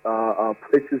certain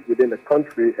places within the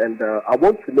country, and I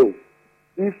want to know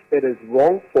if it is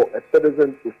wrong for a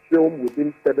citizen to film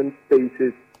within certain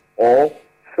spaces or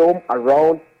film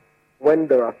around when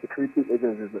there are security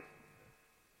agencies.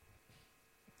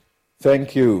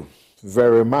 Thank you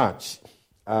very much.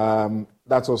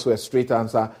 That's also a straight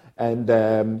answer.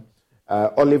 And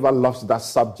Oliver loves that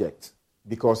subject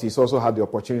because he's also had the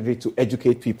opportunity to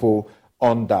educate people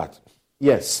on that.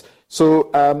 Yes. So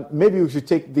maybe we should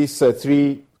take these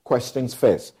three questions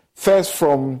first. First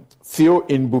from Theo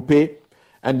in Bupe,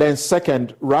 and then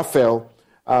second, Raphael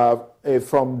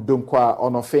from Dunkwa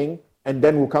Onofing, and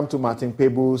then we'll come to Martin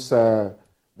Pebu's,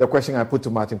 the question I put to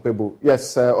Martin Pebu.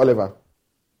 Yes, Oliver.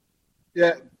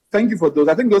 Yeah, thank you for those.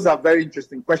 I think those are very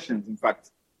interesting questions, in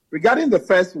fact. Regarding the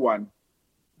first one,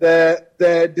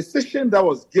 the decision that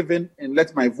was given in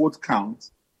Let My Vote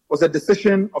Count was a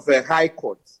decision of a high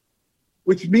court,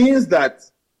 which means that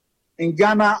in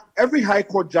Ghana, every high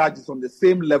court judge is on the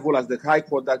same level as the high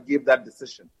court that gave that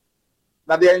decision.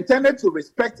 Now, they are intended to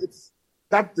respect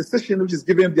that decision which is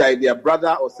given by their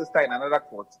brother or sister in another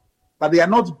court, but they are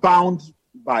not bound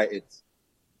by it.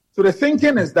 So the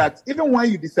thinking is that even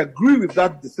when you disagree with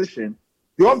that decision,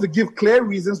 you have to give clear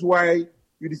reasons why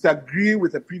you disagree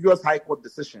with a previous high court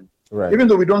decision. Right. Even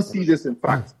though we don't see this in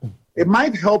fact. It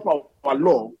might help our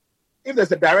law if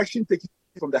there's a direction taken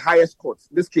from the highest court,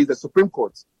 in this case the Supreme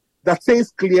Court, that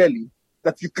says clearly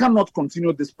that you cannot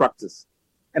continue this practice.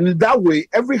 And in that way,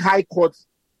 every high court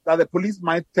that the police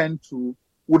might tend to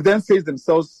would then face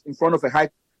themselves in front of a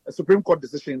Supreme Court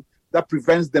decision that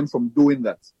prevents them from doing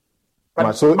that.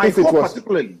 But so my hope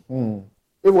particularly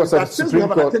is that since we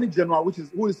have an Attorney General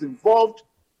who is involved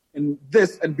in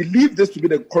this and believe this to be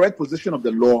the correct position of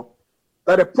the law,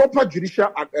 that a proper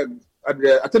judicial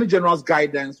Attorney General's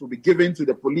guidance will be given to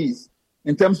the police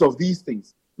in terms of these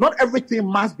things. Not everything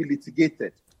must be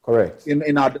litigated. Correct.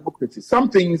 In our democracy. Some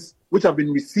things which have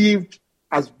been received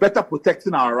as better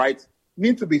protecting our rights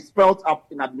need to be spelled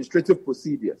up in administrative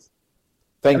procedures.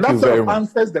 Thank you very much. And that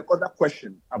answers the other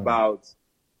question about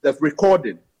the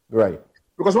recording. Right.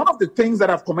 Because one of the things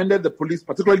that I've commended the police,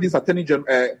 particularly this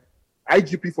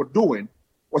IGP for doing,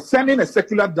 was sending a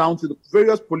circular down to the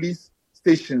various police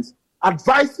stations,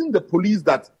 advising the police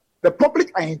that the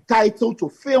public are entitled to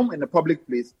film in a public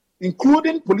place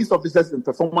including police officers in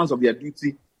performance of their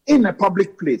duty in a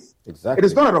public place. Exactly. It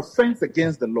is not an offense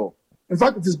against the law. In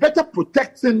fact, it is better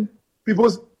protecting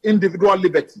people's individual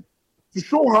liberty to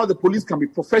show how the police can be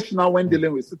professional when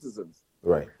dealing with citizens.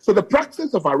 Right. So the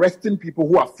practice of arresting people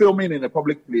who are filming in a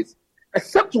public place,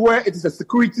 except where it is a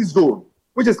security zone,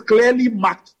 which is clearly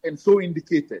marked and so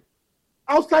indicated.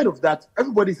 Outside of that,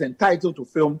 everybody is entitled to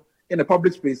film in a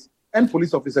public space and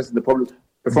police officers in the public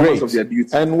performance of their duty.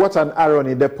 And what an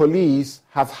irony, the police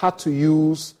have had to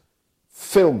use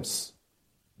films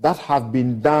that have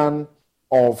been done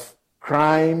of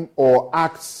crime or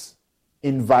acts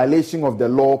in violation of the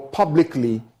law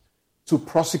publicly to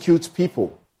prosecute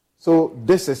people. So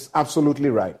this is absolutely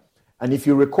right. And if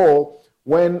you recall,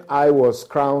 when I was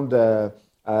crowned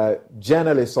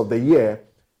Journalist of the Year,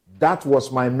 that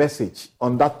was my message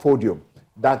on that podium,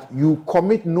 that you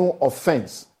commit no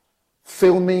offense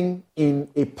filming in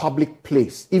a public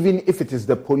place, even if it is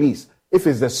the police, if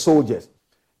it's the soldiers.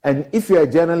 And if you're a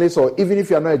journalist, or even if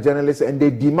you're not a journalist, and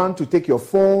they demand to take your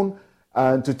phone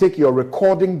and to take your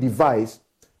recording device,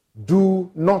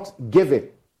 do not give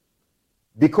it.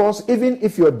 Because even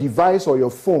if your device or your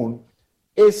phone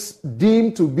is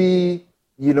deemed to be,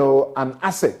 an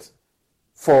asset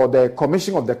for the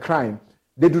commission of the crime,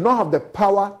 they do not have the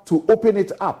power to open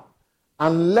it up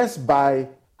unless by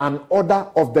an order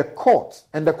of the court.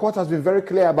 And the court has been very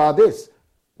clear about this.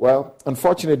 Well,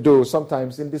 unfortunately though,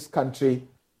 sometimes in this country,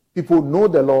 people know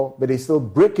the law, but they still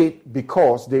break it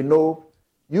because they know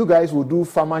you guys will do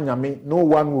fama nyame. No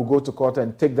one will go to court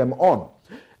and take them on.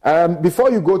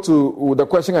 Before you go to the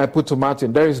question I put to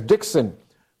Martin, there is Dixon,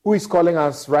 who is calling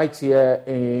us right here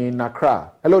in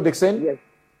Accra. Hello, Dixon. Yes.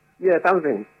 Yes,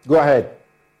 Thompson. Go ahead.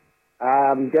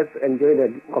 Just enjoy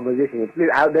the conversation. Please,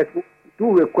 there's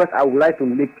two requests I would like to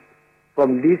make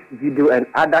from this video and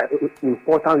other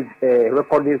important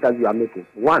recordings that you are making.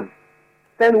 One,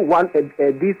 send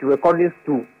these recordings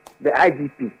to the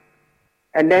IGP,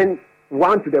 and then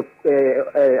one to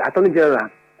the Attorney General,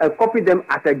 and copy them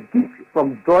as a gift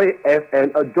from Joy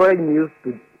FM or Joy News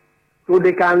so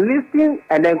they can listen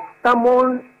and then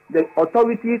summon the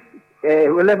authorities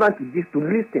relevant to this to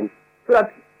listen, so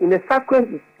that in a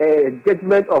subsequent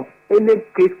judgment of any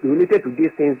case related to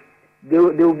these things, they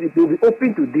will be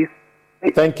open to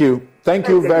this. Thank you. Thank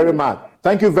you very much.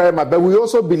 Thank you very much. But we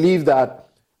also believe that,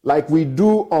 like we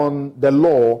do on the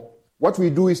law, what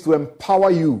we do is to empower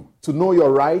you to know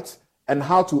your rights and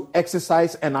how to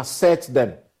exercise and assert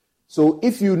them. So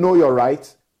if you know your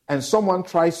rights and someone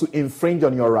tries to infringe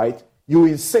on your right, you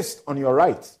insist on your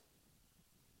rights.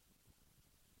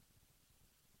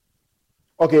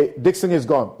 Okay, Dixon is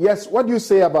gone. Yes, what do you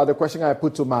say about the question I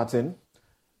put to Martin?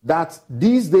 That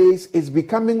these days it's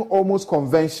becoming almost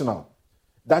conventional.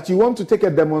 That you want to take a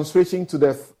demonstration to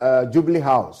the Jubilee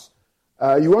House.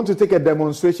 You want to take a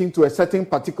demonstration to a certain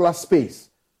particular space.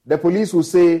 The police will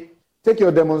say, take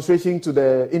your demonstration to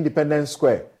the Independence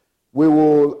Square. We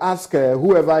will ask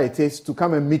whoever it is to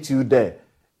come and meet you there.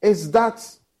 Is that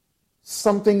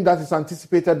something that is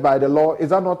anticipated by the law? Is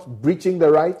that not breaching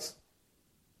the rights?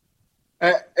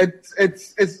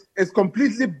 It's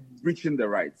completely breaching the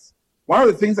rights. One of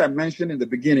the things I mentioned in the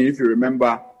beginning, if you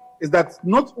remember, is that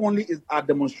not only are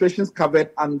demonstrations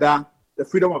covered under the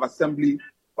freedom of assembly,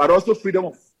 but also freedom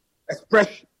of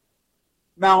expression.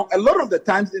 Now, a lot of the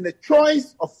times in the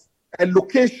choice of a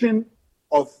location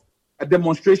of a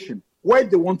demonstration, where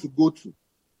they want to go to,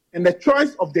 and the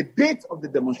choice of the date of the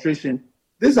demonstration,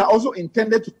 these are also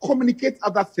intended to communicate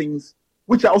other things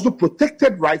which are also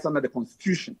protected rights under the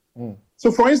Constitution.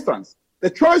 So, for instance, the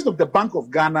choice of the Bank of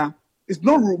Ghana is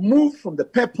not removed from the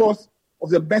purpose of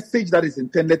the message that is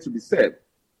intended to be said.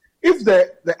 If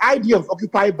the idea of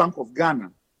Occupy Bank of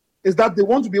Ghana is that they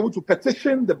want to be able to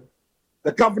petition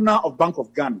the governor of Bank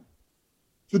of Ghana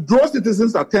to draw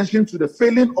citizens' attention to the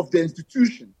failing of the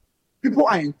institution, people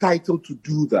are entitled to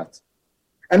do that.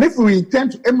 And if we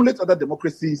intend to emulate other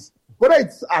democracies, whether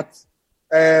it's at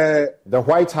the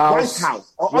White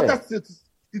House or other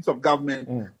seats of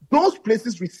government, those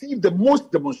places receive the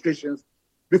most demonstrations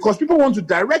because people want to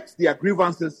direct their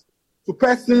grievances to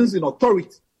persons in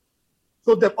authority.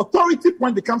 So the authority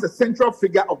point becomes a central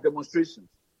figure of demonstrations.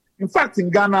 In fact, in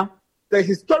Ghana, the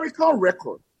historical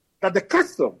record that the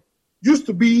castle used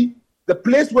to be the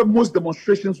place where most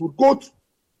demonstrations would go to.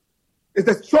 It's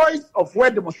the choice of where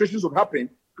demonstrations would happen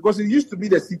because it used to be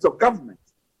the seat of government.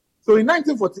 So in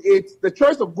 1948, the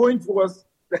choice of going towards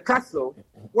the castle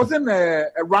wasn't a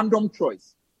random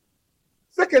choice.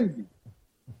 Secondly,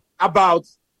 about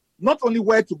not only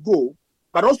where to go,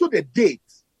 but also the date.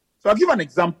 So I'll give an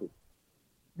example.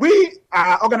 We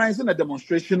are organizing a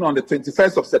demonstration on the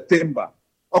 21st of September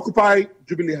Occupy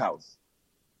Jubilee House.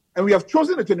 And we have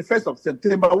chosen the 21st of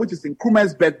September, which is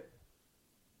Nkrumah's birthday.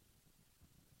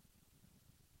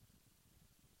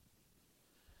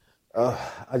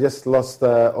 I just lost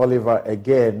Oliver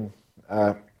again.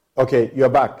 Okay, you're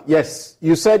back. Yes,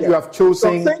 you said you have chosen... So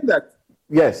I'm saying that...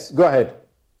 Yes, go ahead.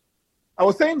 I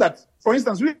was saying that, for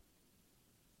instance, we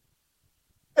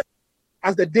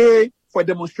as the day for a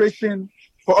demonstration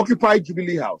for Occupy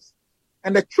Jubilee House.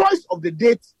 And the choice of the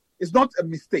date is not a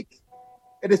mistake.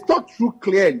 It is thought through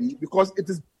clearly because it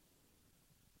is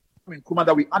Nkrumah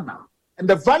that we honor. And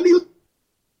the value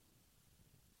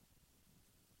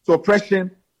to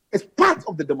oppression is part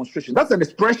of the demonstration. That's an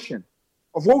expression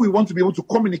of what we want to be able to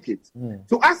communicate.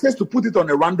 To ask us to put it on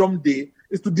a random day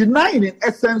is to deny, in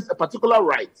essence, a particular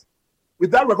right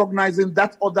without recognizing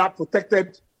that other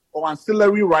protected or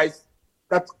ancillary rights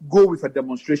that go with a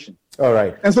demonstration. All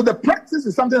right. And so the practice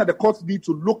is something that the courts need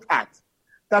to look at,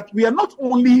 that we are not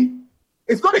only,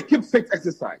 it's not a keep fit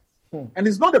exercise, and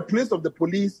it's not a place of the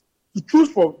police to choose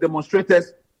for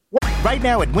demonstrators. Right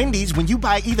now at Wendy's, when you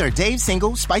buy either Dave's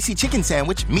Single, Spicy Chicken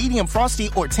Sandwich, Medium Frosty,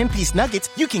 or 10-piece nuggets,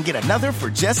 you can get another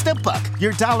for just $1.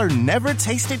 Your dollar never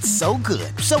tasted so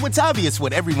good. So it's obvious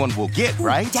what everyone will get,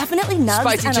 right? Definitely nugs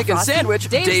Spicy and Chicken a Frosty. Sandwich,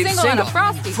 Dave's Single and a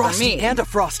Frosty for me. And a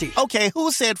Frosty. Okay,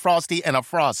 who said Frosty and a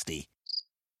Frosty?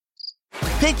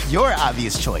 Pick your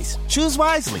obvious choice. Choose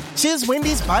wisely. Choose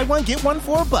Wendy's, buy one, get one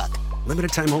for $1.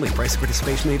 Limited time only. Price and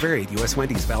participation may vary. U.S.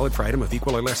 Wendy's, valid for item of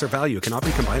equal or lesser value. Cannot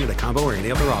be combined in a combo or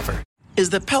any other offer.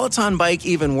 Is the Peloton bike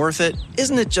even worth it?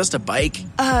 Isn't it just a bike?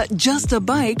 Just a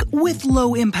bike with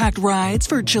low-impact rides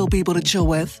for chill people to chill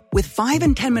with 5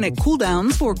 and 10-minute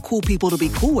cooldowns for cool people to be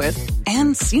cool with,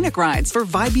 and scenic rides for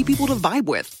vibey people to vibe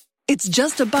with. It's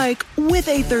just a bike with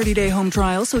a 30-day home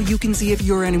trial so you can see if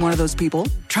you're any one of those people.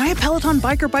 Try a Peloton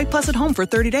Bike or Bike Plus at home for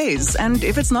 30 days, and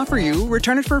if it's not for you,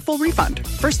 return it for a full refund.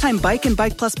 First-time Bike and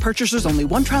Bike Plus purchasers only.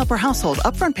 One trial per household.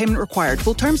 Upfront payment required.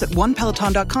 Full terms at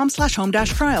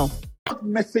onepeloton.com/home-trial. What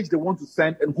message they want to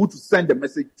send and who to send the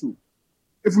message to.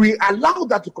 If we allow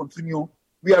that to continue,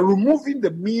 we are removing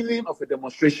the meaning of a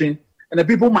demonstration, and the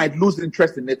people might lose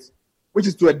interest in it, which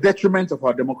is to a detriment of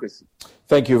our democracy.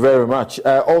 Thank you very much.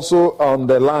 Also on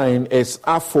the line is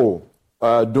Afo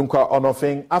Dunkwa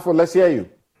Onofing. Afo, let's hear you.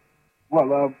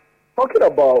 Well, talking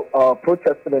about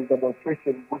protesting and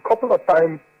demonstration, a couple of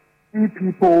times see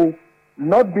people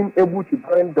not being able to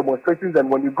join demonstrations, and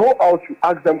when you go out, you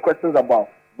ask them questions about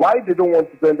why they don't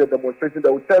want to join the demonstration. They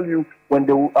will tell you when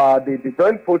they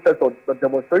join protest or the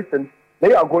demonstration,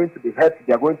 they are going to be hurt,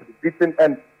 they are going to be beaten,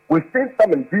 and we've seen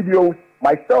some in videos.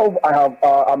 Myself,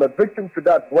 I'm a victim to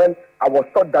that when I was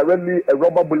shot directly a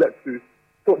rubber bullet too.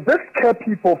 So this scares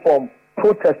people from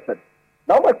protesting.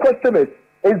 Now my question is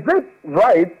it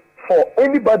right for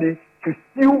anybody to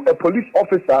sue a police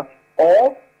officer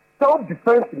or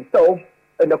self-defense himself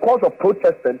in the course of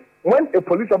protesting when a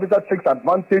police officer takes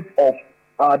advantage of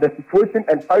the situation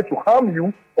and try to harm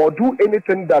you or do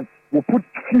anything that will put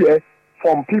fear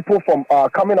from people from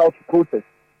coming out to protest?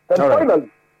 And finally,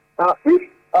 if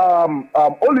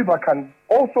Oliver can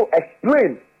also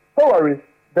explain thoroughly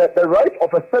the right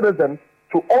of a citizen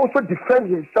to also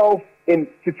defend himself in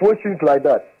situations like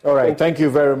that. All right, thank you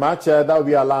very much. That will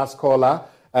be our last caller,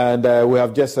 and we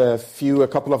have just a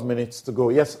couple of minutes to go.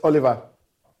 Yes, Oliver.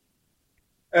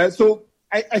 So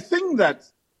I think that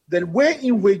the way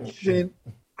in which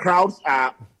crowds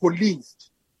are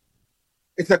policed,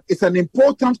 it's an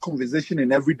important conversation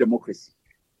in every democracy.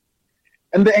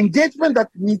 And the engagement that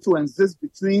needs to exist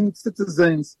between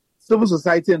citizens, civil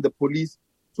society, and the police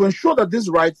to ensure that these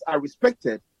rights are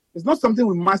respected is not something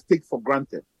we must take for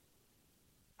granted.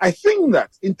 I think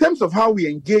that in terms of how we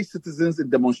engage citizens in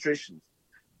demonstrations,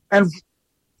 and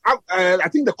I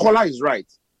think the caller is right,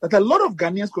 that a lot of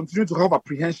Ghanaians continue to have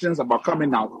apprehensions about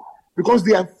coming out because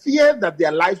they are feared that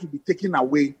their lives will be taken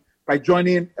away by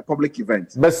joining a public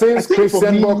event. But since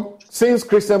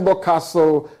Christianborg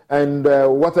Castle and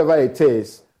whatever it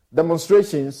is,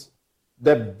 demonstrations,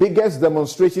 the biggest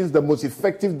demonstrations, the most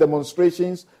effective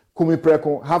demonstrations, Kumi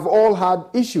Preko, have all had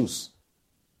issues.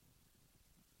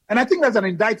 And I think that's an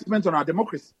indictment on our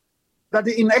democracy. That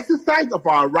in exercise of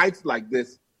our rights like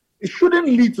this, it shouldn't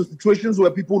lead to situations where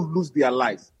people lose their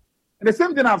lives. And the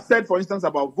same thing I've said, for instance,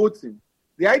 about voting.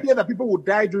 The idea that people will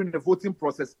die during the voting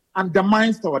process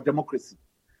undermines our democracy.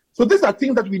 So these are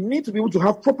things that we need to be able to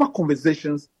have proper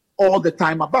conversations all the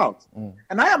time about.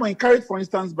 And I am encouraged, for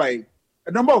instance, by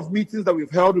a number of meetings that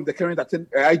we've held with the current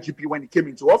IGP when he came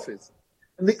into office.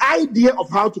 And the idea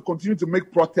of how to continue to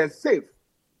make protests safe.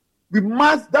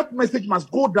 That message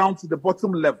must go down to the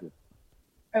bottom level.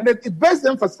 And it bears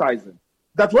emphasizing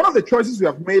that one of the choices we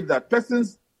have made that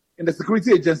persons in the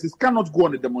security agencies cannot go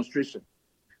on a demonstration.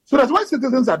 So that's why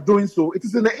citizens are doing so. It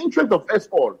is in the interest of us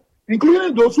all,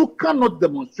 including those who cannot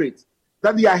demonstrate,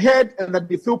 that they are heard and that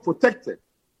they feel protected.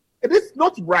 It is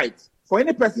not right for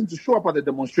any person to show up at the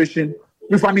demonstration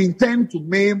with an intent to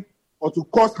maim or to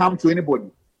cause harm to anybody,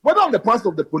 whether on the part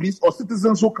of the police or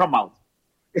citizens who come out.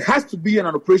 It has to be an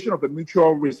operation of a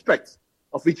mutual respect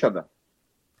of each other.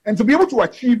 And to be able to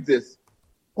achieve this,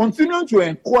 continuing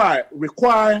to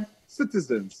require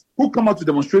citizens who come out to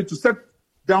demonstrate to set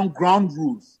down ground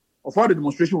rules of how the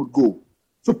demonstration would go.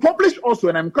 To publish also,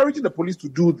 and I'm encouraging the police to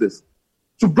do this,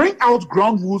 to bring out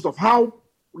ground rules of how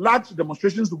large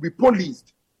demonstrations will be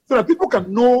policed so that people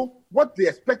can know what they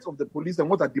expect of the police and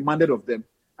what are demanded of them.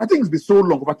 I think it's been so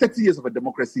long, over 30 years of a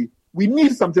democracy. We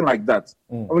need something like that.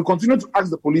 And we continue to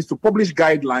ask the police to publish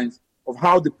guidelines of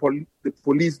how the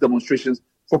police demonstrations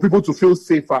for people to feel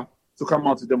safer to come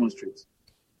out to demonstrate.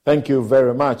 Thank you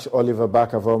very much. Oliver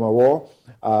Barker-Vormawor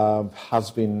has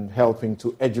been helping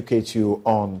to educate you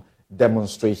on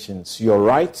demonstrations, your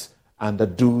rights and the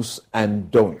do's and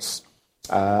don'ts.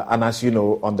 And as you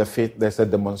know, on the 5th, there's a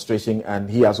demonstration, and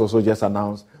he has also just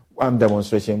announced one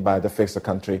demonstration by the Fix the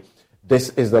Country. This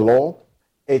is the law.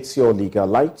 It's your legal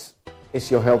light.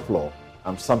 It's your health law.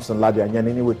 I'm Samson Ladia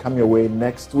Nyanini. We'll come your way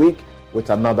next week with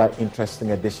another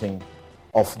interesting edition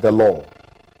of The Law,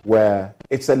 where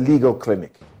it's a legal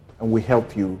clinic, and we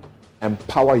help you,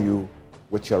 empower you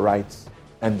with your rights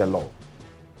and the law.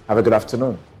 Have a good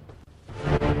afternoon.